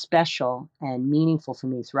that's been special and meaningful for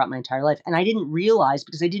me throughout my entire life. And I didn't realize,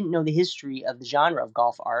 because I didn't know the history of the genre of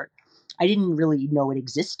golf art, I didn't really know it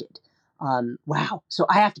existed. Wow. So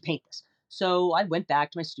I have to paint this. So I went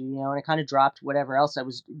back to my studio and I kind of dropped whatever else I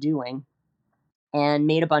was doing and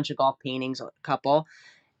made a bunch of golf paintings, a couple,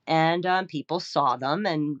 and people saw them.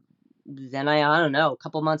 And then I don't know, a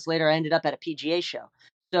couple months later, I ended up at a PGA show.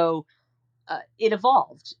 So it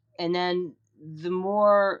evolved. And then the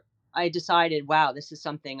more I decided, wow, this is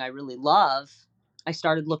something I really love, I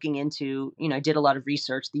started looking into, I did a lot of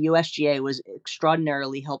research. The USGA was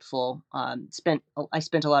extraordinarily helpful. I spent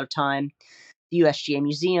a lot of time at the USGA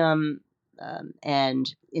Museum,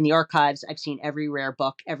 and in the archives. I've seen every rare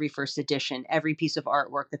book, every first edition, every piece of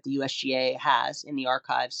artwork that the USGA has in the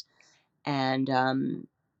archives. And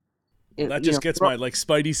well, that just gets my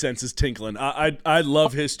spidey senses tinkling. I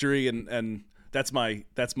love history, and that's my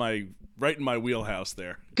right in my wheelhouse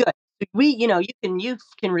there. Good. You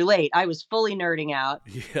can relate. I was fully nerding out.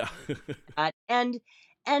 Yeah. And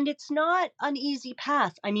it's not an easy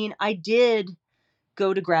path. I mean, I did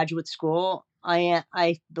go to graduate school.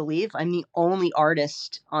 I believe I'm the only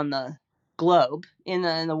artist on the globe in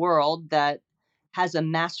the world that has a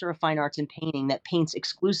Master of Fine Arts in painting that paints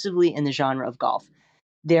exclusively in the genre of golf.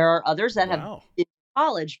 There are others that have been to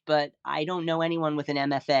college, but I don't know anyone with an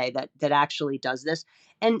MFA that actually does this.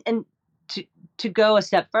 And to go a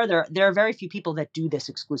step further, there are very few people that do this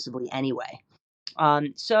exclusively anyway.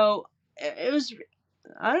 So it was,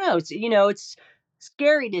 I don't know, it's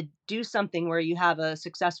scary to do something where you have a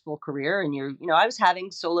successful career and I was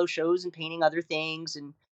having solo shows and painting other things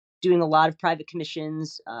and doing a lot of private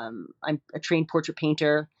commissions. I'm a trained portrait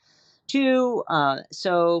painter too.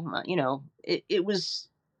 It was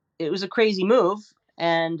a crazy move.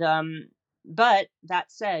 And, but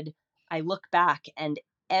that said, I look back and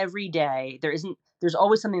every day there's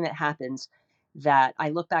always something that happens that I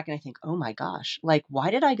look back and I think, oh my gosh, like,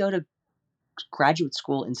 why did I go to graduate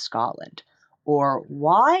school in Scotland? Or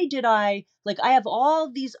why did I have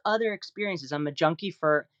all these other experiences. I'm a junkie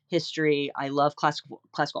for history. I love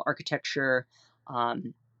classical architecture.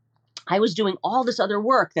 I was doing all this other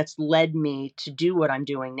work that's led me to do what I'm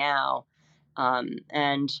doing now.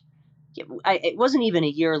 And it wasn't even a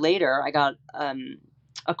year later, I got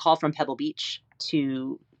a call from Pebble Beach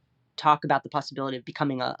to talk about the possibility of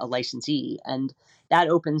becoming a licensee. And that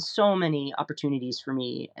opened so many opportunities for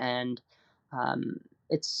me. And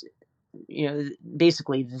it's,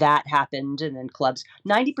 basically that happened. And then clubs,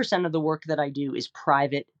 90% of the work that I do is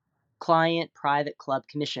private client, private club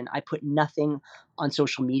commission. I put nothing on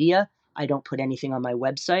social media. I don't put anything on my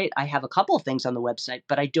website. I have a couple of things on the website,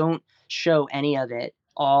 but I don't show any of it.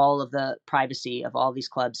 All of the privacy of all these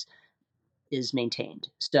clubs is maintained.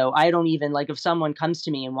 So I don't even, if someone comes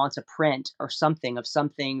to me and wants a print or something of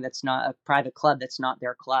something that's not a private club, that's not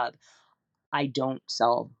their club, I don't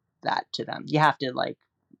sell that to them. You have to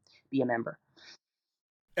be a member.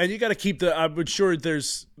 And you got to keep I'm sure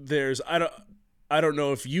there's I don't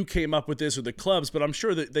know if you came up with this or the clubs, but I'm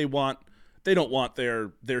sure that they don't want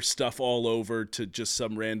their stuff all over to just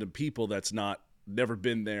some random people that's never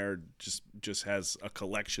been there, just has a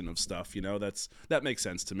collection of stuff. That makes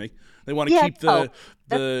sense to me. They want to keep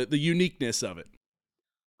the uniqueness of it.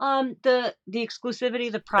 The exclusivity,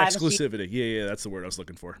 the privacy. Exclusivity. Yeah, that's the word I was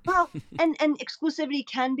looking for. Well, and exclusivity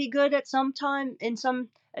can be good at some time,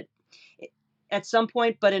 at some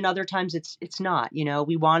point, but in other times it's not.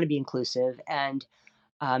 We want to be inclusive. And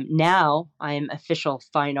now I'm official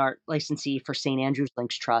fine art licensee for St. Andrew's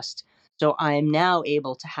Links Trust. So I am now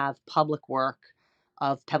able to have public work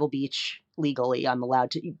of Pebble Beach legally. I'm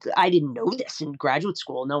allowed to. I didn't know this in graduate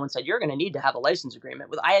school. No one said you're going to need to have a license agreement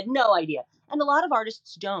with. I had no idea. And a lot of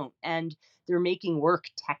artists don't. And they're making work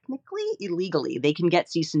technically illegally. They can get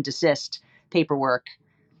cease and desist paperwork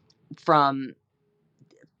from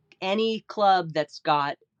any club that's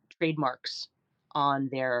got trademarks on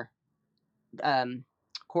their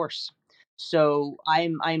course. So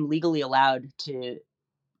I'm legally allowed to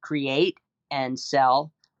create and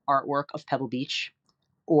sell artwork of Pebble Beach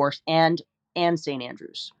and St.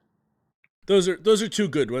 Andrews. Those are two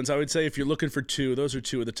good ones. I would say if you're looking for two, those are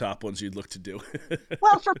two of the top ones you'd look to do.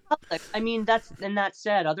 Well, for public, I mean, that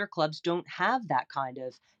said, other clubs don't have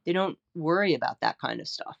they don't worry about that kind of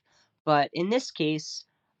stuff. But in this case,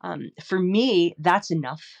 For me, that's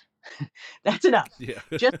enough. That's enough. Yeah.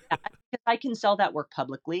 Just that, because I can sell that work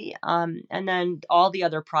publicly. And then all the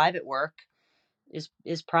other private work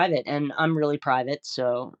is private, and I'm really private,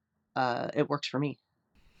 so it works for me.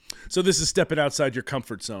 So this is stepping outside your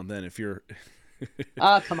comfort zone then, if you're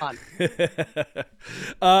Come on.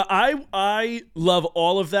 I love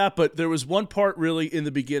all of that, but there was one part really in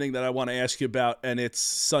the beginning that I want to ask you about, and it's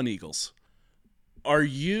Sun Eagles. Did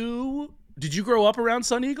you grow up around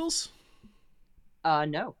Sun Eagles?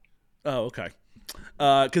 No. Oh, okay.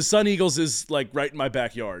 Because Sun Eagles is like right in my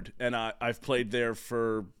backyard, and I've played there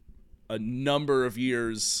for a number of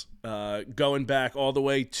years, going back all the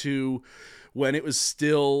way to when it was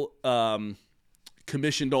still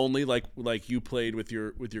commissioned only, like you played with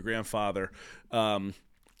your grandfather.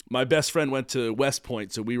 My best friend went to West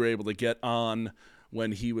Point, so we were able to get on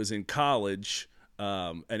when he was in college,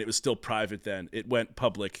 and it was still private then. It went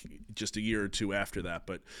public just a year or two after that,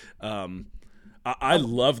 but I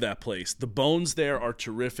love that place. The bones there are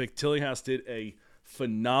terrific. Tillinghast did a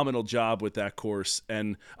phenomenal job with that course,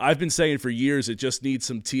 and I've been saying for years it just needs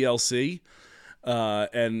some TLC,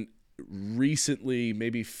 and recently,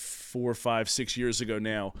 maybe 4, 5, 6 years ago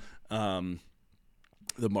now,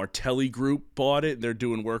 the Martelli Group bought it. They're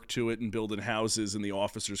doing work to it and building houses in the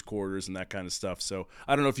officers' quarters and that kind of stuff. So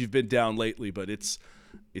I don't know if you've been down lately, but it's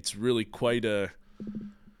really quite an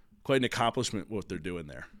accomplishment what they're doing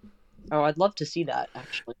there. Oh, I'd love to see that,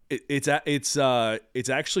 actually. It's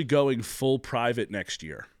actually going full private next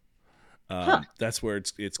year. That's where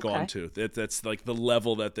it's gone to. That's like the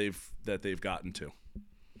level that they've gotten to.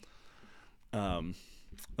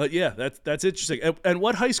 But yeah, that's interesting. And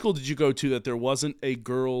what high school did you go to that there wasn't a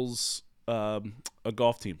girls a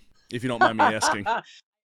golf team, if you don't mind me asking? No.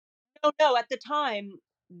 At the time,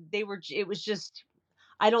 it was just,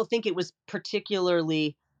 I don't think it was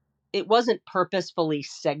particularly, it wasn't purposefully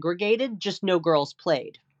segregated, just no girls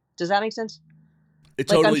played. Does that make sense? It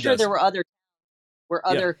totally I'm sure does. there were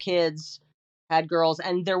other kids had girls,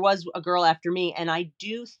 and there was a girl after me, and I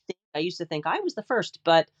used to think I was the first,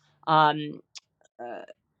 but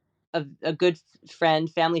a good friend,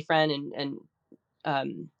 family friend,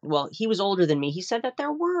 and well, he was older than me. He said that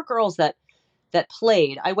there were girls that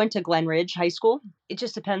played. I went to Glen Ridge High School. It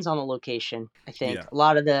just depends on the location, I think. Yeah. A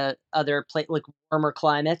lot of the other like warmer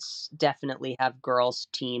climates definitely have girls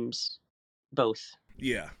teams, both.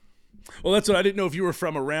 Yeah. Well, that's what I didn't know if you were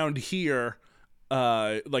from around here,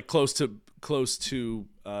 like close to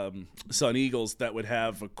Sun Eagles that would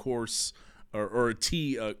have a course or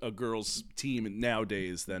a girls team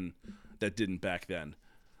nowadays than that didn't back then,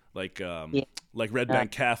 like Red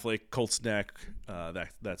Bank Catholic, Colts Neck,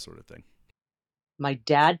 that sort of thing. My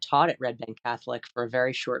dad taught at Red Bank Catholic for a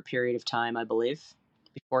very short period of time, I believe,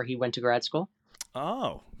 before he went to grad school.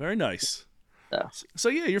 Oh, very nice. So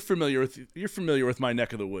yeah, you're familiar with my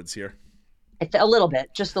neck of the woods here. A little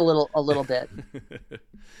bit, just a little bit.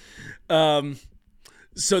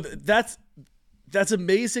 So that's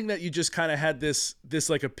amazing that you just kind of had this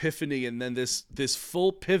like epiphany, and then this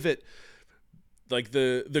full pivot, like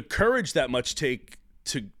the courage that much take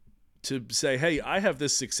to say, hey, I have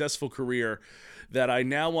this successful career that I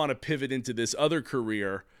now want to pivot into this other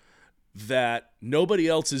career that nobody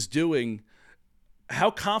else is doing.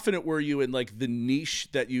 How confident were you in like the niche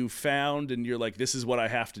that you found, and you're like, this is what I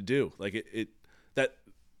have to do? Like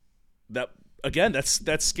that again,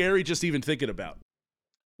 that's scary just even thinking about.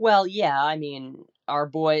 Well, yeah, I mean, our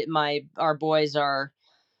boys are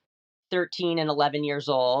 13 and 11 years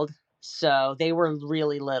old, so they were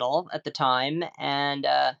really little at the time, and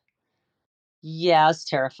yeah, I was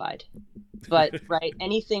terrified. But right,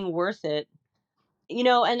 anything worth it,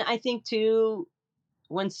 and I think too,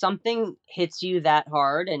 when something hits you that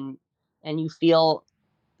hard and you feel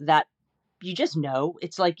that, you just know,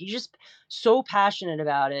 it's like you're just so passionate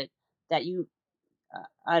about it that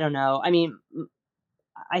I don't know. I mean,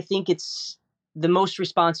 I think it's the most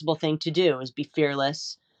responsible thing to do is be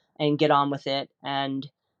fearless and get on with it and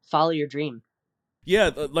follow your dream.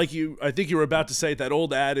 Yeah, like I think you were about to say that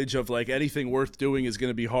old adage of like anything worth doing is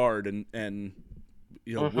going to be hard, and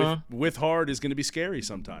with hard is going to be scary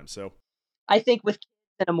sometimes. So I think with kids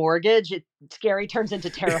and a mortgage, scary turns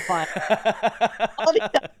into terrifying. All these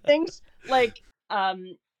other things, like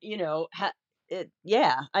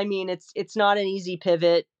yeah. I mean, it's not an easy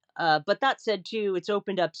pivot. But that said, too, it's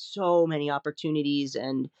opened up so many opportunities,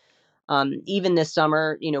 and even this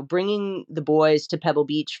summer, bringing the boys to Pebble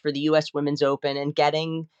Beach for the U.S. Women's Open and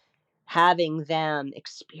having them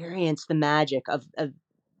experience the magic of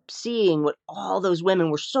seeing what all those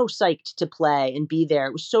women were so psyched to play and be there.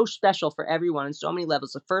 It was so special for everyone on so many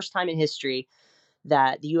levels. The first time in history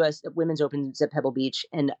that the U.S. Women's Open's at Pebble Beach,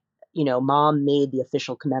 and Mom made the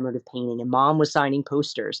official commemorative painting, and Mom was signing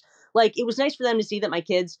posters. Like, it was nice for them to see that my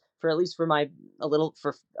kids, for at least for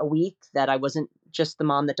a week, that I wasn't just the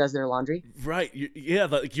mom that does their laundry. Right. Yeah.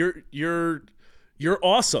 Like you're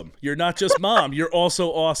awesome. You're not just mom. You're also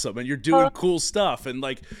awesome, and you're doing cool stuff. And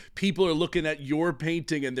like, people are looking at your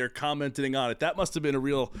painting and they're commenting on it. That must have been a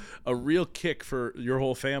real kick for your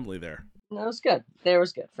whole family there. That was good. That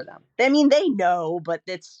was good for them. I mean, they know, but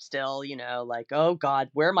it's still, like, oh God,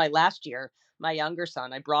 last year, my younger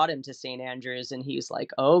son, I brought him to St. Andrews, and he's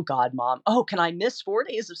like, oh God, Mom, oh, can I miss 4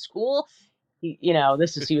 days of school? He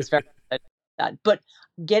was very good at that. But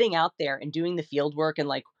getting out there and doing the field work, and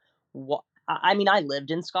like, I mean, I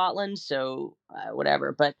lived in Scotland, so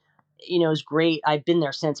whatever, but it was great. I've been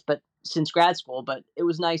there since grad school, but it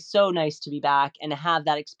was so nice to be back and to have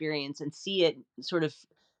that experience and see it sort of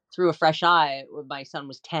through a fresh eye when my son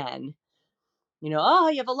was 10. Oh,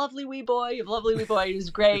 you have a lovely wee boy. You have a lovely wee boy. He was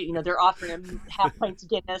great. They're offering him half pints of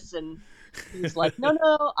Guinness, and he's like, no,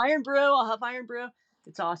 iron brew. I'll have iron brew.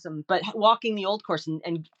 It's awesome. But walking the old course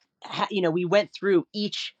and we went to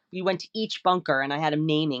each bunker, and I had him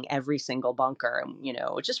naming every single bunker, and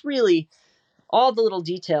just really all the little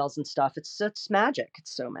details and stuff. It's magic.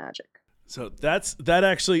 It's so magic. So that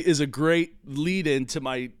actually is a great lead in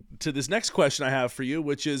to this next question I have for you,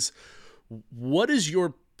 which is, what is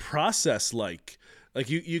your process like? Like,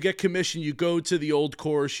 you get commissioned, you go to the old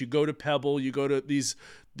course, you go to Pebble, you go to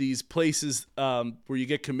these places where you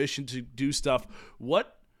get commissioned to do stuff.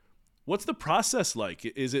 What's the process like?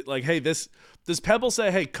 Is it like, hey, does Pebble say,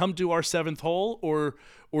 hey, come do our 7th hole,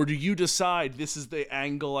 or do you decide this is the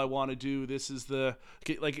angle I want to do? This is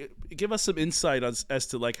like, give us some insight as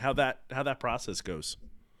to like how that process goes.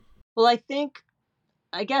 Well,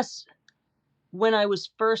 I guess when I was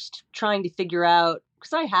first trying to figure out,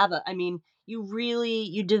 because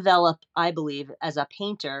you develop, I believe, as a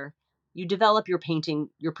painter, you develop your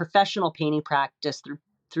professional painting practice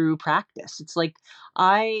through practice. It's like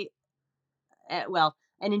and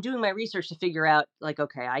in doing my research to figure out, like,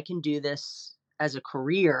 okay, I can do this as a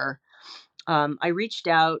career. I reached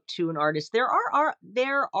out to an artist. There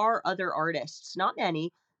are other artists, not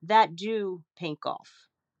many, that do paint golf.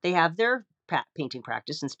 They have their painting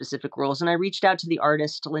practice and specific rules. And I reached out to the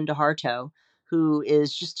artist, Linda Harto, who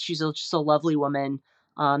is she's just a lovely woman,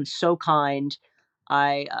 so kind.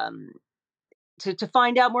 To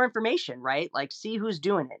find out more information, right? Like, see who's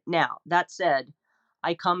doing it. Now, that said,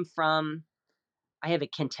 I have a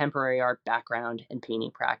contemporary art background and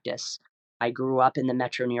painting practice. I grew up in the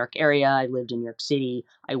Metro New York area. I lived in New York City.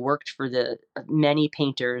 I worked for the many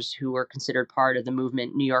painters who were considered part of the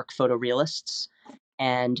movement, New York photorealists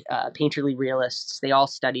and painterly realists. They all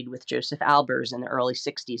studied with Joseph Albers in the early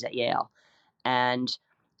 60s at Yale. And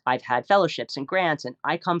I've had fellowships and grants, and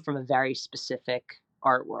I come from a very specific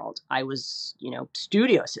art world. I was,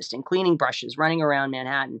 studio assistant, cleaning brushes, running around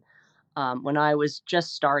Manhattan when I was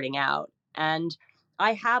just starting out. And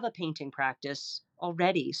I have a painting practice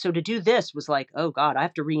already. So to do this was like, oh God, I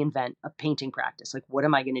have to reinvent a painting practice. Like, what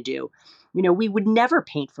am I going to do? We would never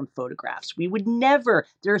paint from photographs.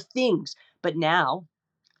 There are things. But now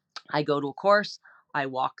I go to a course, I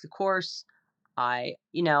walk the course. And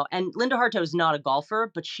Linda Harto is not a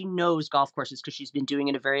golfer, but she knows golf courses because she's been doing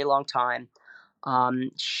it a very long time.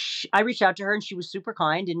 I reached out to her, and she was super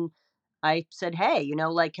kind, and I said, hey,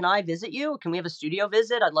 like, can I visit you? Can we have a studio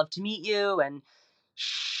visit? I'd love to meet you. And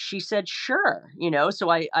she said, sure. So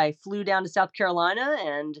I flew down to South Carolina,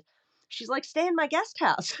 and she's like, stay in my guest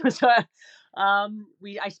house. So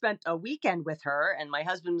I spent a weekend with her, and my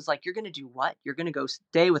husband was like, you're going to do what? You're going to go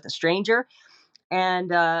stay with a stranger?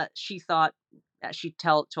 And she thought, she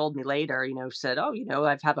told me later, said, oh,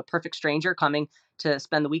 I have a perfect stranger coming to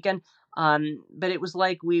spend the weekend. But it was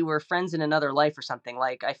like we were friends in another life or something.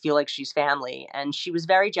 Like, I feel like she's family, and she was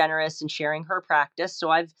very generous in sharing her practice. So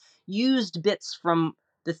I've used bits from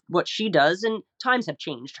what she does, and times have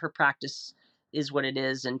changed. Her practice is what it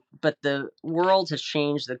is. But the world has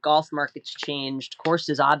changed. The golf market's changed.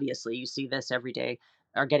 Courses, obviously, you see this every day,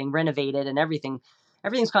 are getting renovated, and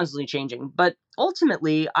everything's constantly changing. But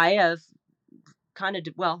ultimately, I have kind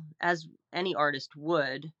of, as any artist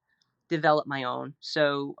would, develop my own.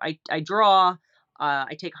 So I draw,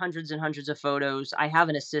 I take hundreds and hundreds of photos. I have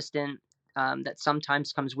an assistant that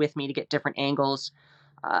sometimes comes with me to get different angles.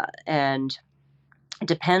 And it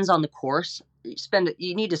depends on the course.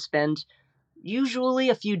 You need to spend usually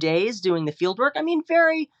a few days doing the field work. I mean,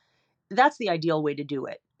 that's the ideal way to do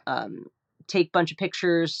it. Take a bunch of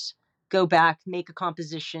pictures, go back, make a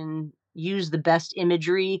composition, use the best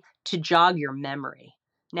imagery to jog your memory.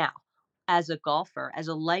 Now, as a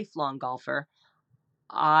lifelong golfer,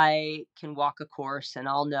 I can walk a course and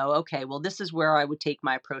I'll know, okay, well, this is where I would take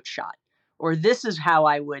my approach shot, or this is how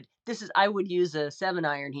I would use a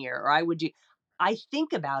 7-iron here, or I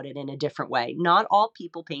think about it in a different way. Not all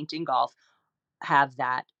people painting golf have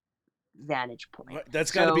that vantage point. Right.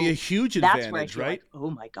 That's got to be a So huge that's where I advantage, feel right? like, oh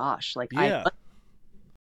my gosh, like Yeah.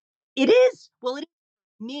 it is. Well, it is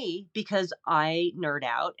me because I nerd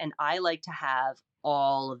out and I like to have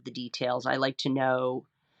all of the details. I like to know,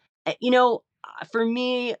 for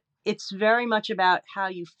me, it's very much about how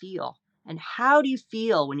you feel. And how do you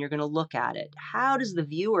feel when you're going to look at it? How does the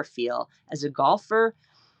viewer feel as a golfer?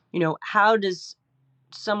 How does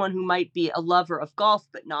someone who might be a lover of golf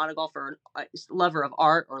but not a golfer, a lover of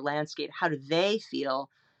art or landscape, how do they feel?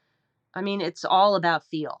 I mean, it's all about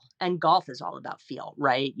feel, and golf is all about feel,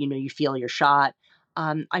 right? You feel your shot.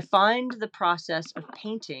 I find the process of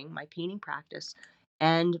painting, my painting practice,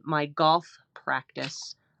 and my golf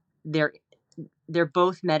practice, they're they're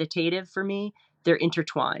both meditative for me. They're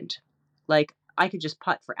intertwined. Like I could just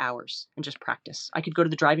putt for hours and just practice. I could go to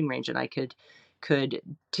the driving range and I could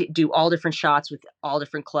do all different shots with all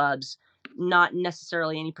different clubs, not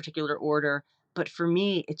necessarily any particular order, but for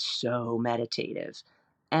me, it's so meditative,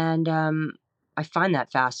 and I find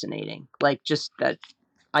that fascinating. Like just that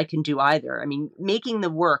I can do either. I mean, making the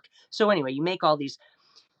work. So anyway, you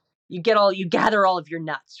gather all of your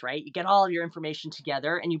nuts, right? You get all of your information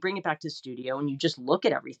together and you bring it back to the studio and you just look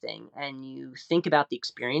at everything and you think about the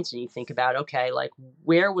experience and you think about, okay, like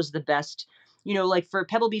where was the best, like for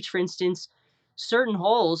Pebble Beach, for instance, certain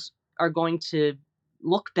holes are going to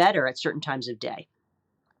look better at certain times of day.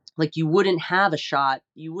 Like you wouldn't have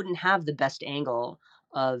the best angle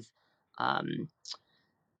of, um,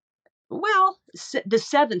 the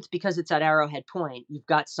seventh, because it's at Arrowhead Point, you've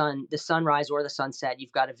got the sunrise or the sunset.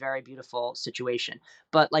 You've got a very beautiful situation.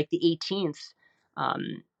 But like the 18th,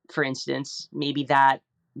 for instance, maybe that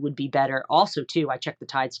would be better. Also, too, I check the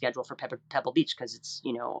tide schedule for Pebble Beach because it's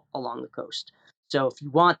along the coast. So if you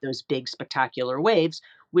want those big spectacular waves,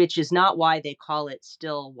 which is not why they call it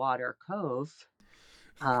Stillwater Cove,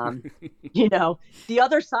 um, the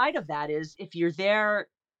other side of that is if you're there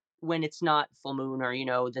when it's not full moon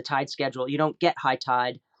or the tide schedule, you don't get high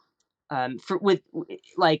tide. With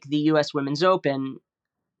like the U.S. Women's Open,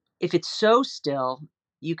 if it's so still,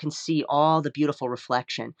 you can see all the beautiful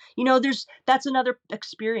reflection. That's another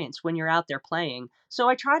experience when you're out there playing. So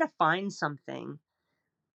I try to find something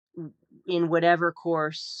in whatever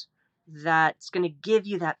course that's going to give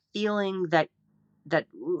you that feeling that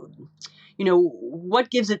what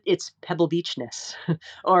gives it its Pebble Beachness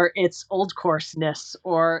or its Old Courseness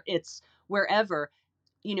or its wherever,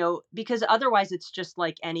 because otherwise it's just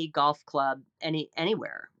like any golf club,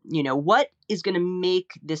 anywhere. What is going to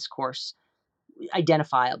make this course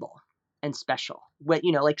identifiable and special?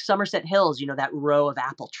 Like Somerset Hills, that row of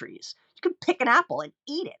apple trees. You can pick an apple and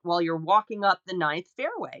eat it while you're walking up the ninth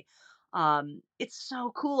fairway. It's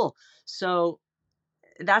so cool. So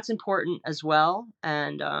that's important as well.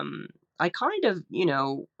 And I kind of,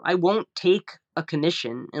 I won't take a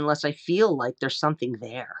commission unless I feel like there's something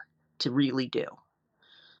there to really do.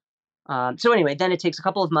 So anyway, then it takes a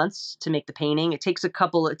couple of months to make the painting. It takes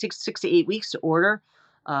 6 to 8 weeks to order.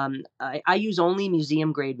 I use only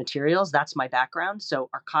museum grade materials. That's my background.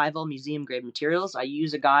 So archival museum grade materials. I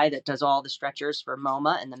use a guy that does all the stretchers for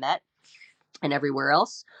MoMA and the Met and everywhere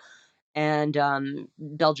else. And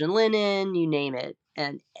Belgian linen, you name it.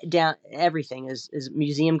 And down everything is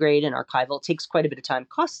museum grade and archival. It takes quite a bit of time,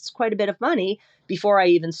 costs quite a bit of money before I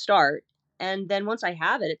even start. And then once I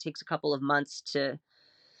have it, it takes a couple of months to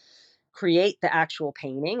create the actual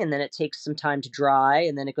painting, and then it takes some time to dry,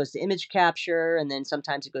 and then it goes to image capture, and then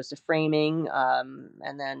sometimes it goes to framing,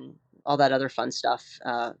 and then all that other fun stuff.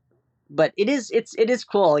 But it is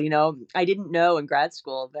cool. I didn't know in grad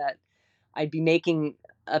school that I'd be making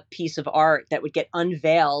a piece of art that would get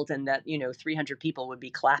unveiled and that 300 people would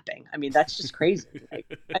be clapping. I mean, that's just crazy. Like,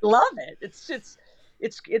 I love it.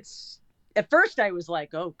 It's at first I was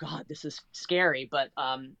like, oh God, this is scary, but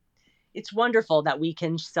it's wonderful that we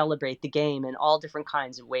can celebrate the game in all different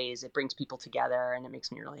kinds of ways. It brings people together and it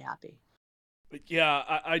makes me really happy. But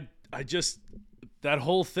yeah, I just, that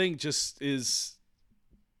whole thing just is,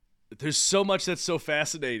 there's so much that's so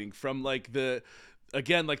fascinating, from like the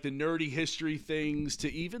nerdy history things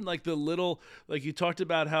to even like the little, like you talked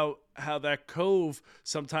about how that cove,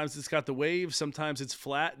 sometimes it's got the waves, sometimes it's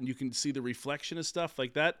flat and you can see the reflection of stuff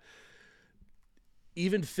like that.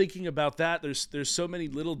 Even thinking about that, there's so many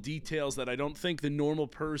little details that I don't think the normal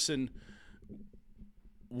person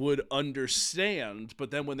would understand, but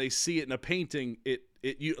then when they see it in a painting,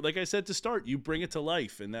 you, like I said to start, you bring it to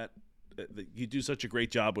life, and that you do such a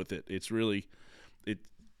great job with it. It's really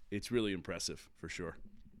it's really impressive for sure.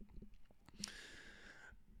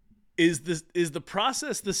 Is the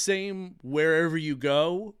process the same wherever you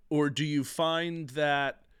go, or do you find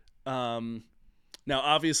that now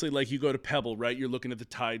obviously like you go to Pebble, right? You're looking at the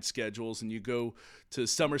tide schedules, and you go to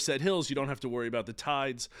Somerset Hills, you don't have to worry about the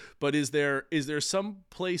tides. But is there some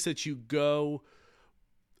place that you go,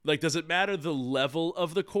 like, does it matter the level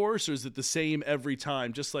of the course, or is it the same every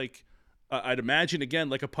time? Just like I'd imagine, again,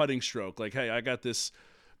 like a putting stroke. Like, hey, I got this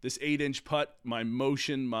 8-inch putt. My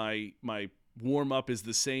motion, my warm up is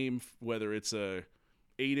the same, whether it's a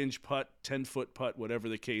 8-inch putt, 10-foot putt, whatever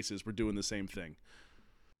the case is. We're doing the same thing.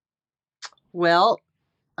 Well,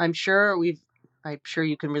 I'm sure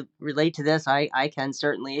you can relate to this. I can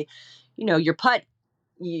certainly. Your putt,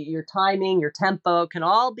 your timing, your tempo can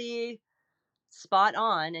all be spot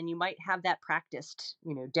on, and you might have that practiced,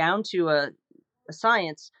 down to a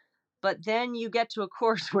science. But then you get to a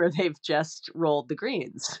course where they've just rolled the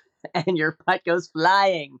greens and your putt goes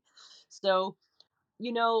flying. So,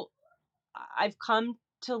 I've come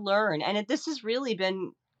to learn, and this has really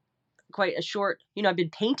been quite a short, I've been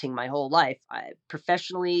painting my whole life.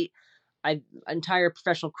 Professionally, entire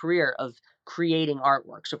professional career of creating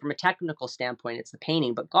artwork. So from a technical standpoint, it's the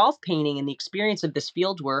painting, but golf painting and the experience of this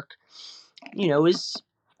field work, is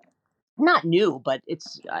not new, but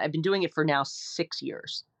I've been doing it for now 6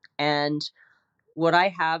 years. And what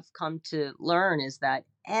I have come to learn is that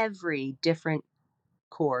every different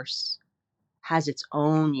course has its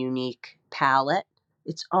own unique palette,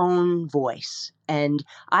 its own voice. And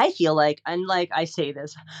I feel like, unlike I say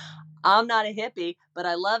this, I'm not a hippie, but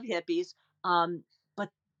I love hippies. Um,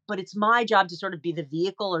 but it's my job to sort of be the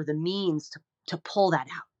vehicle or the means to pull that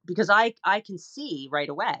out, because I can see right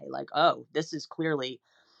away, like, oh, this is clearly,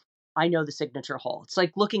 I know the signature hole. It's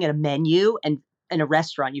like looking at a menu and in a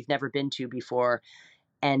restaurant you've never been to before,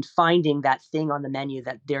 and finding that thing on the menu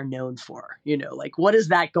that they're known for. Like, what is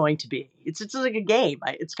that going to be? It's like a game.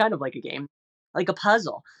 It's kind of like a game, like a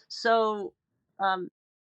puzzle. So um,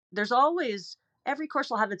 there's always, every course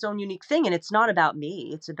will have its own unique thing, and it's not about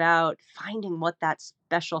me. It's about finding what that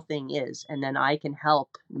special thing is, and then I can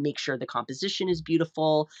help make sure the composition is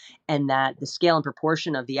beautiful and that the scale and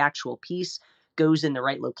proportion of the actual piece goes in the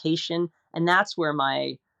right location. And that's where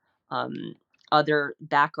my um, other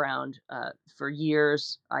background, for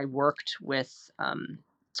years I worked with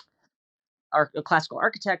classical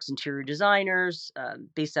architects, interior designers,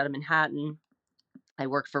 based out of Manhattan. I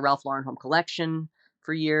worked for Ralph Lauren Home Collection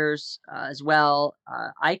for years, as well.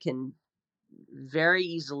 I can very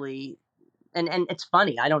easily, and it's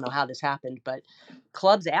funny, I don't know how this happened, but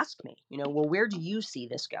clubs ask me, well, where do you see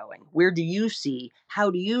this going?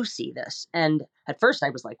 How do you see this? And at first I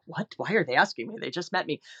was like, what? Why are they asking me? They just met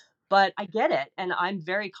me. But I get it. And I'm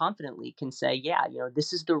very confidently can say, yeah,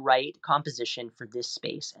 this is the right composition for this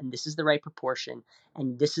space, and this is the right proportion,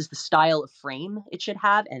 and this is the style of frame it should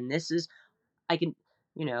have. And I can,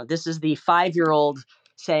 this is the 5-year-old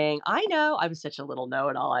saying, I know. I was such a little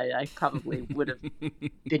know-it-all. I probably would have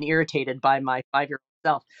been irritated by my 5-year-old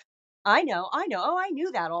self. I know. Oh, I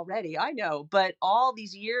knew that already. I know. But all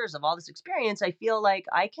these years of all this experience, I feel like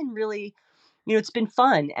I can really, it's been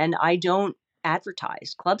fun, and I don't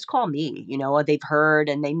advertise. Clubs call me, they've heard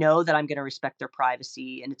and they know that I'm going to respect their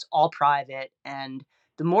privacy, and it's all private. And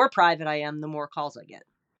the more private I am, the more calls I get.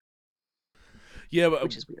 Yeah, but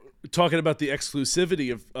which is weird. Talking about the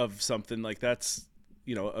exclusivity of something like that's,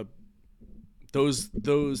 the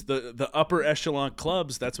upper echelon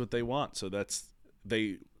clubs, that's what they want. So that's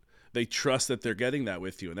they trust that they're getting that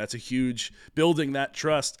with you, and that's a huge building that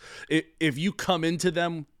trust. If you come into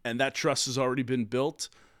them and that trust has already been built,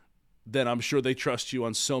 then I'm sure they trust you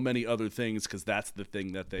on so many other things, because that's the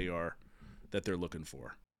thing that they're looking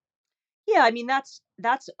for. Yeah, I mean, that's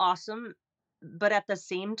awesome, but at the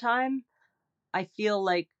same time, I feel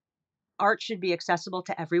like art should be accessible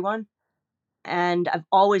to everyone. And I've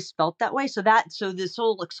always felt that way. So this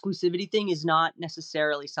whole exclusivity thing is not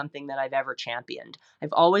necessarily something that I've ever championed.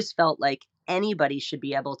 I've always felt like anybody should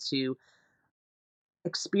be able to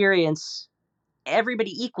experience,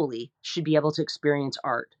 everybody equally should be able to experience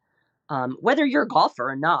art. Whether you're a golfer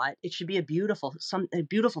or not, it should be a beautiful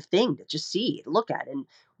thing to just see, to look at. And,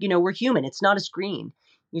 we're human. It's not a screen.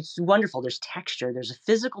 It's wonderful. There's texture. There's a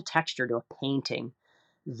physical texture to a painting,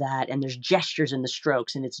 and there's gestures in the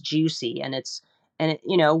strokes, and it's juicy, and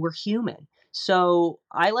we're human. So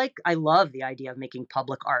I love the idea of making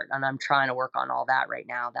public art, and I'm trying to work on all that right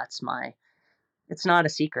now. It's not a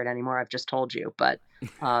secret anymore. I've just told you, but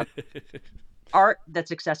art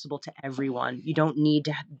that's accessible to everyone. You don't need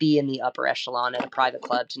to be in the upper echelon at a private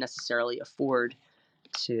club to necessarily afford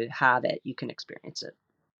to have it. You can experience it.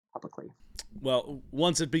 publicly. Well,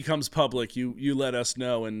 once it becomes public, you let us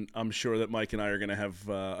know, and I'm sure that Mike and I are going to have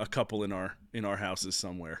a couple in our houses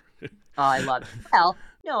somewhere. Oh, I love it. Well,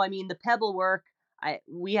 no, I mean the Pebble work.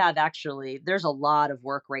 We have actually. There's a lot of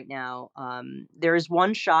work right now. There is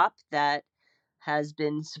one shop that has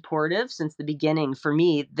been supportive since the beginning. For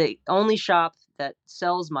me, the only shop that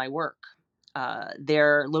sells my work.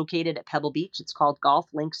 They're located at Pebble Beach. It's called Golf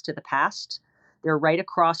Links to the Past. They're right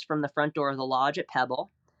across from the front door of the lodge at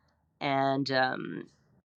Pebble. And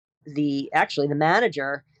the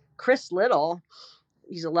manager, Chris Little,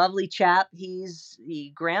 he's a lovely chap. He's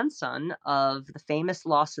the grandson of the famous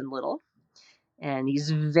Lawson Little, and he's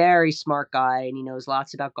a very smart guy, and he knows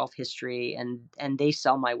lots about golf history. And they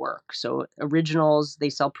sell my work, so originals. They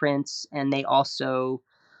sell prints, and they also,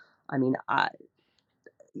 I mean,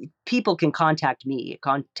 people can contact me,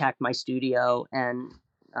 contact my studio, and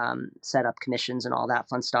set up commissions and all that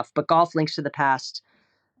fun stuff. But Golf Links to the Past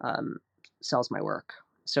sells my work.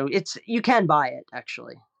 So you can buy it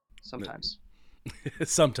actually sometimes.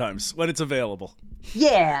 Sometimes when it's available.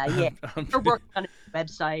 Yeah. We're working on a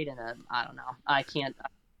website and I don't know. I can't.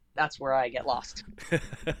 That's where I get lost.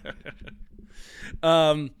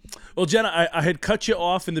 Well, Jenna, I had cut you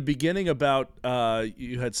off in the beginning about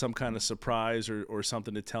you had some kind of surprise or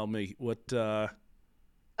something to tell me. What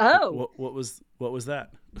was that?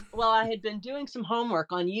 Well, I had been doing some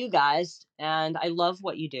homework on you guys, and I love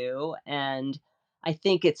what you do, and I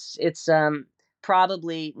think it's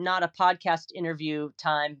probably not a podcast interview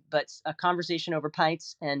time, but a conversation over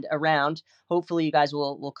pints and around. Hopefully, you guys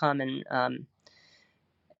will come and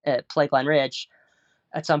play Glen Ridge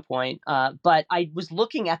at some point. But I was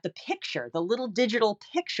looking at the picture, the little digital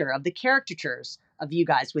picture of the caricatures of you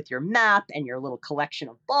guys with your map and your little collection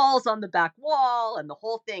of balls on the back wall and the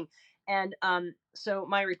whole thing. And so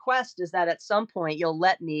my request is that at some point you'll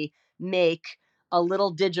let me make a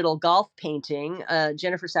little digital golf painting,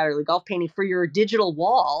 Jennipher Satterly golf painting for your digital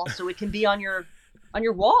wall, so it can be on your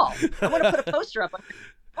wall. I want to put a poster up on your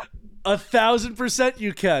 1,000%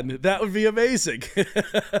 you can. That would be amazing.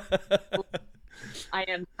 I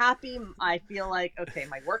am happy. I feel like, okay,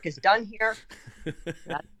 my work is done here.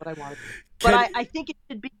 That's what I wanted. But I think it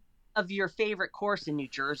should be of your favorite course in New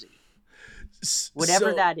Jersey.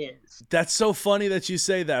 Whatever that is. That's so funny that you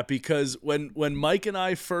say that, because when Mike and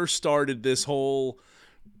I first started this whole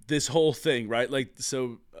thing, right? Like,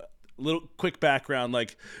 so little quick background,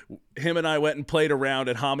 like him and I went and played around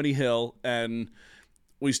at Hominy Hill, and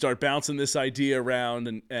we start bouncing this idea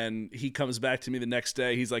around, and he comes back to me the next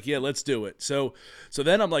day. He's like, yeah, let's do it. So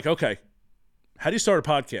then I'm like, okay, how do you start a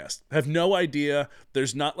podcast? I have no idea.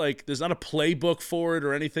 There's not a playbook for it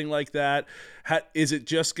or anything like that. Is it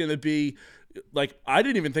just going to be like, I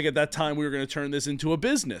didn't even think at that time we were going to turn this into a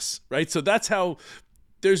business, right? So that's how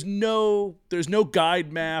there's no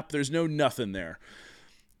guide map. There's no nothing there.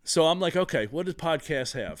 So I'm like, okay, what does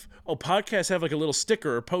podcasts have? Oh, podcasts have like a little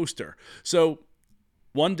sticker or poster. So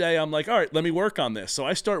one day I'm like, all right, let me work on this. So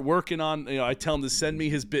I start working on, I tell him to send me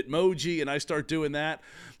his Bitmoji, and I start doing that.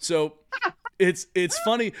 So it's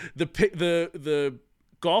funny. The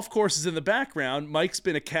golf course is in the background. Mike's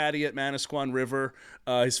been a caddy at Manasquan River.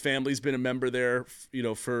 His family's been a member there,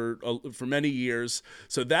 for many years.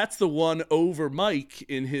 So that's the one over Mike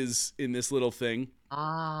in this little thing.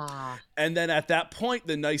 And then at that point,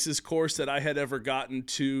 the nicest course that I had ever gotten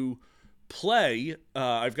to play,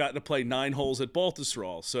 I've gotten to play 9 holes at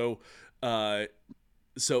Baltusrol. Is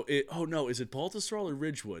it Baltusrol or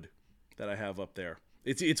Ridgewood that I have up there?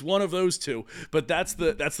 It's one of those two, but that's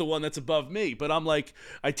the one that's above me. But I'm like,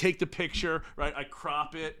 I take the picture, right? I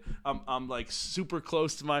crop it. I'm like super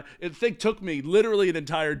close to the thing took me literally an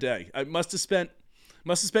entire day. I must have spent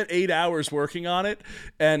 8 hours working on it,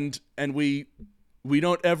 and we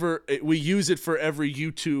use it for every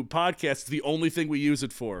YouTube podcast. It's the only thing we use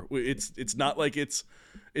it for. It's not like it's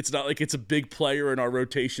a big player in our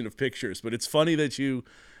rotation of pictures, but it's funny that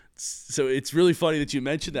it's really funny that you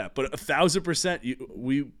mentioned that. But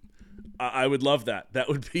 1,000%, I would love that. That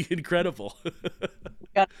would be incredible.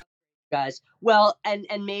 Guys. Well, and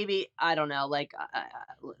maybe, I don't know, like,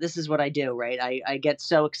 this is what I do, right? I get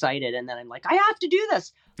so excited, and then I'm like, I have to do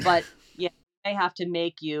this. But yeah, I have to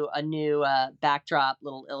make you a new backdrop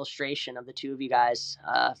little illustration of the two of you guys,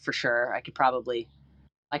 for sure. I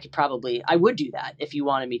would do that if you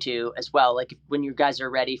wanted me to as well. Like, when you guys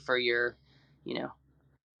are ready for your,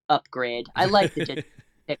 upgrade. I like the digital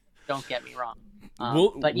pic, don't get me wrong.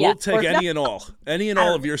 We'll take any and all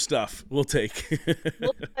of your stuff. We'll take.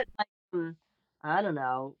 We'll put, I don't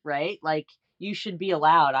know, right? Like, you should be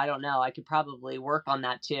allowed. I don't know. I could probably work on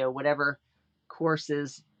that too. Whatever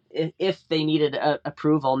courses if they needed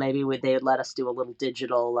approval, maybe they would let us do a little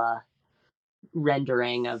digital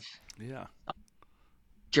rendering of Yeah.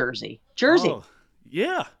 Jersey. Oh,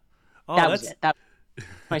 yeah. Oh, That was it. That was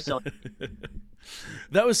my silly.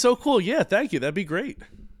 That was so cool. Yeah, thank you. That'd be great.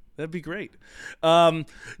 That'd be great.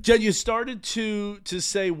 Jen, you started to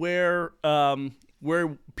say where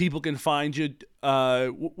people can find you.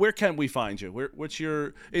 Where can we find you? What's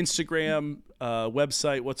your Instagram,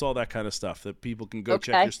 website? What's all that kind of stuff that people can go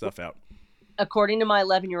check your stuff out? According to my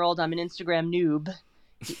 11-year-old, I'm an Instagram noob.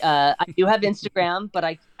 I do have Instagram, but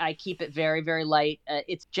I keep it very, very light.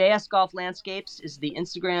 It's JS Golf Landscapes is the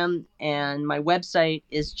Instagram, and my website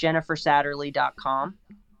is jennifersatterly.com.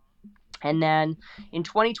 And then in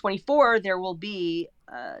 2024, there will be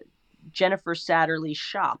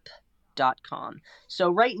jennifersatterlyshop.com.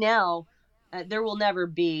 So right now, there will never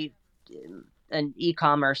be an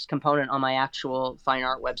e-commerce component on my actual fine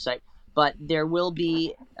art website, but there will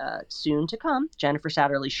be soon to come, Jennipher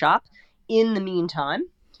Satterly Shop. In the meantime,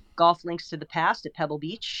 Golf Links to the Past at Pebble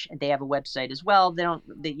Beach, they have a website as well.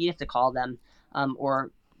 You have to call them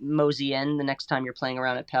or mosey in the next time you're playing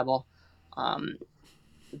around at Pebble.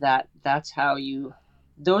 That's how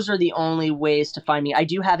those are the only ways to find me. I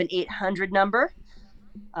do have an 800 number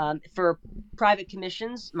for private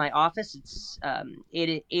commissions. My office, it's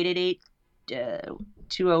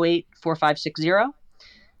 888-208-4560.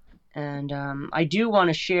 And I do want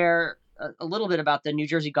to share a little bit about the New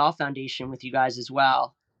Jersey Golf Foundation with you guys as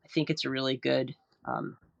well. I think it's a really good.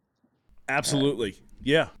 Absolutely.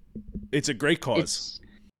 Yeah. It's a great cause.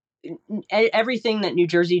 Everything that New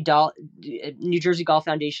Jersey Golf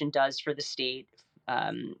Foundation does for the state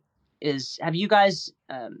have you guys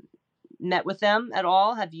met with them at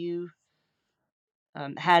all? Have you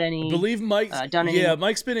had any? I believe Mike's done any? Yeah,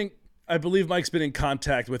 I believe Mike's been in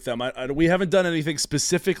contact with them. We haven't done anything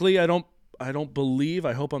specifically. I don't believe.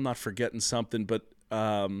 I hope I'm not forgetting something, but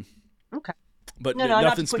okay. But no, nothing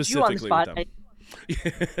not to put you on the specifically spot. with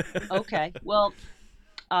them. Okay. Well,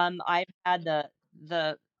 I've had the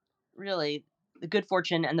really the good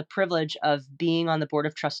fortune and the privilege of being on the board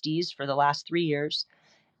of trustees for the last 3 years.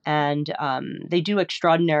 And they do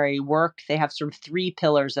extraordinary work. They have sort of 3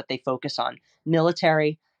 pillars that they focus on: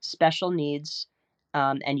 military, special needs,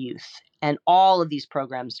 and youth. And all of these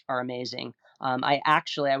programs are amazing. I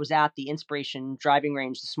was at the Inspiration driving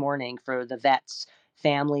range this morning for the vets,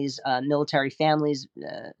 families, military families,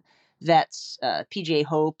 vets, PGA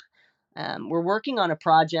Hope. We're working on a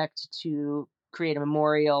project to create a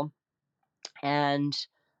memorial, and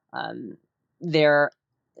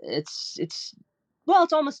it's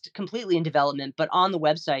almost completely in development, but on the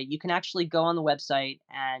website, you can actually go on the website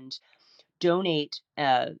and donate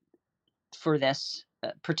for this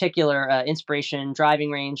particular Inspiration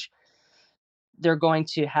driving range. They're going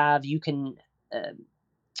to have,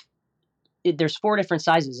 there's 4 different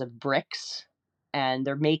sizes of bricks, and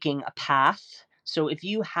they're making a path. So if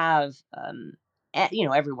you have,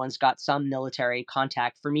 everyone's got some military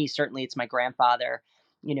contact. For me, certainly it's my grandfather.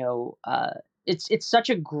 It's such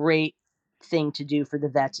a great thing to do for the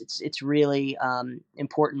vets. It's really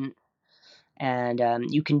important, and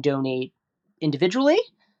you can donate individually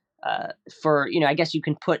for, I guess you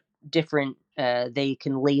can put different. They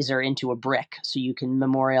can laser into a brick, so you can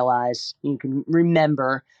memorialize. You can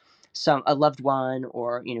remember a loved one,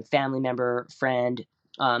 or family member, friend,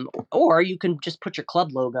 or you can just put your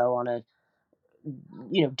club logo on a.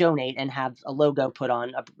 Donate and have a logo put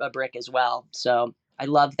on a brick as well. So I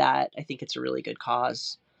love that. I think it's a really good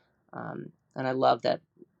cause. And I love that,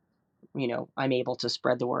 I'm able to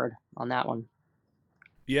spread the word on that one.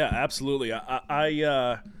 Yeah, absolutely.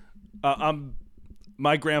 I'm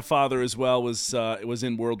my grandfather as well was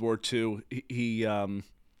in World War II. He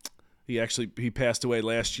passed away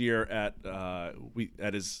last year at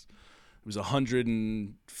his, it was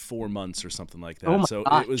 104 months or something like that. Oh my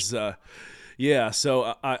gosh. It was yeah.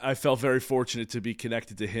 So I felt very fortunate to be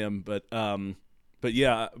connected to him, but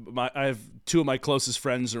yeah, I have 2 of my closest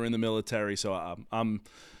friends are in the military, so I'm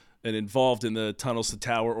involved in the Tunnels to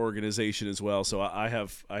Tower organization as well. So I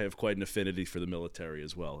have quite an affinity for the military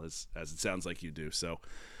as well, as it sounds like you do. So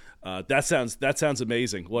that sounds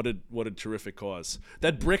amazing. What a terrific cause.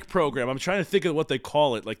 That brick program, I'm trying to think of what they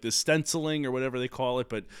call it, like the stenciling or whatever they call it,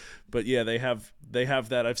 but yeah, they have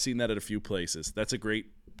that. I've seen that at a few places. That's a great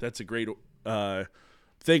thing.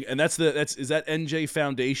 And is that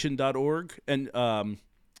njfoundation.org and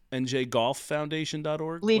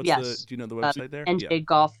njgolffoundation.org? Yes. Do you know the website there?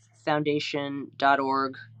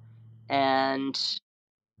 njgolffoundation.org, and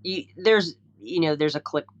there's a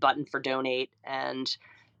click button for donate, and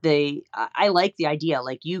I like the idea.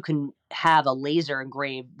 Like, you can have a laser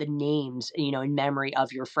engrave the names, in memory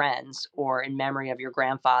of your friends or in memory of your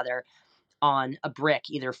grandfather on a brick,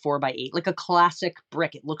 either 4x8, like a classic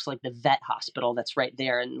brick. It looks like the vet hospital that's right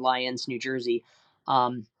there in Lyons, New Jersey,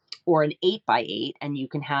 or an 8x8, and you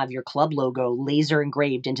can have your club logo laser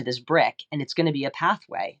engraved into this brick, and it's going to be a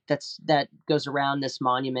pathway that goes around this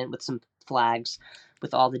monument with some flags,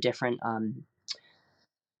 with all the different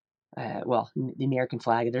the American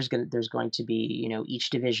flag. There's going to be, each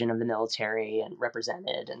division of the military and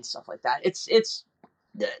represented and stuff like that.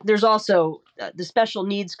 There's also the special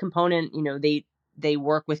needs component. They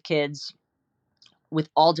work with kids with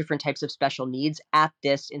all different types of special needs at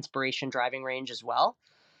this inspiration driving range as well.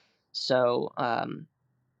 So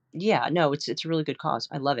yeah, no, it's a really good cause.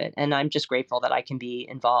 I love it, and I'm just grateful that I can be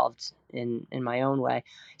involved in my own way.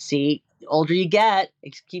 See, the older you get,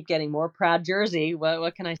 I keep getting more proud Jersey.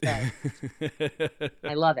 What can I say?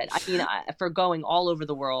 I love it. I mean, for going all over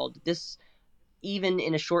the world, even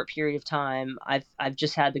in a short period of time, I've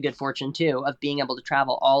just had the good fortune too of being able to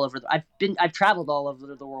travel all over. I've traveled all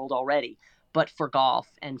over the world already, but for golf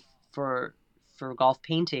and for golf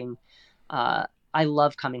painting, I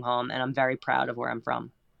love coming home, and I'm very proud of where I'm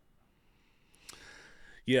from.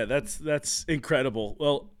 Yeah, that's incredible.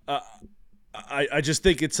 Well, I just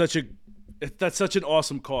think that's such an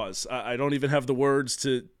awesome cause. I don't even have the words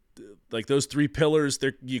to, like, those 3 pillars.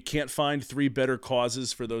 There, you can't find 3 better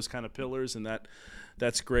causes for those kind of pillars, and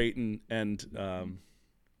that's great. And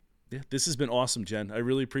yeah, this has been awesome, Jen. I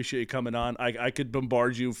really appreciate you coming on. I could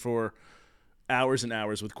bombard you for hours and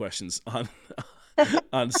hours with questions on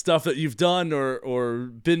on stuff that you've done or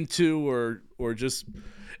been to or just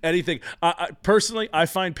anything. I personally, I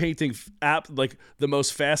find painting like the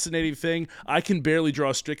most fascinating thing. I can barely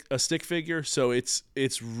draw a stick figure, so it's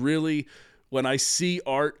really, when I see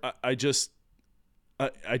art, I don't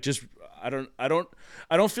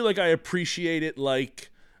feel like I appreciate it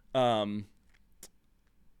like the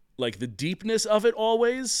deepness of it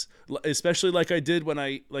always, especially like I did when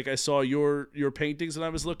I saw your paintings and I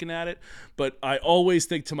was looking at it. But I always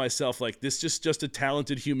think to myself, like, this is just a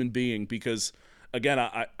talented human being, because again,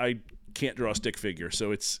 I can't draw a stick figure,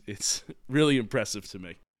 so it's really impressive to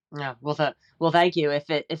me. Yeah, well, thank you. If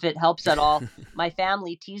it helps at all, my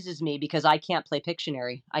family teases me because I can't play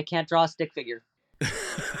Pictionary. I can't draw a stick figure.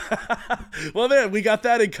 Well, man, we got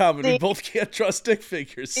that in common. See? We both can't draw stick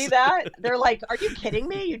figures. See that? They're like, "Are you kidding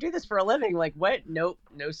me? You do this for a living?" Like, what? Nope,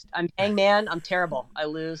 no. I'm hangman. I'm terrible. I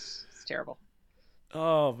lose. It's terrible.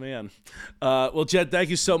 Oh, man. Well, Jen, thank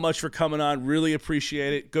you so much for coming on. Really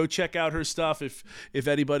appreciate it. Go check out her stuff if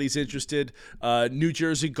anybody's interested.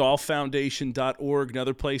 NewJerseyGolfFoundation.org,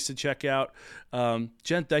 another place to check out.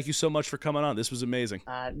 Jen, thank you so much for coming on. This was amazing.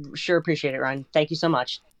 Sure appreciate it, Ryan. Thank you so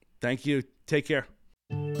much. Thank you. Take care.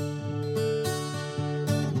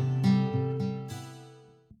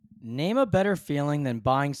 Name a better feeling than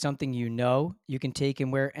buying something you know you can take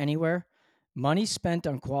and wear anywhere. Money spent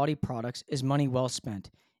on quality products is money well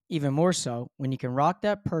spent, even more so when you can rock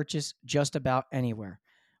that purchase just about anywhere.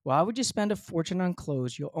 Why would you spend a fortune on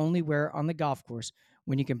clothes you'll only wear on the golf course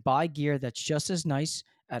when you can buy gear that's just as nice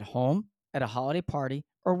at home, at a holiday party,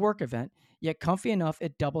 or work event, yet comfy enough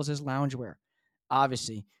it doubles as loungewear?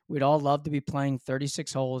 Obviously, we'd all love to be playing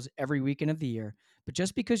 36 holes every weekend of the year, but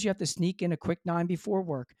just because you have to sneak in a quick 9 before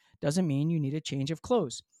work doesn't mean you need a change of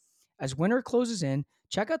clothes. As winter closes in,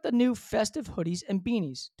 check out the new festive hoodies and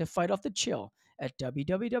beanies to fight off the chill at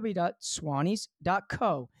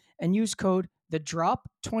www.swannies.co and use code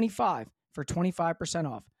THEDROP25 for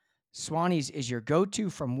 25% off. Swannies is your go-to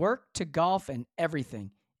from work to golf and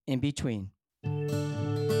everything in between.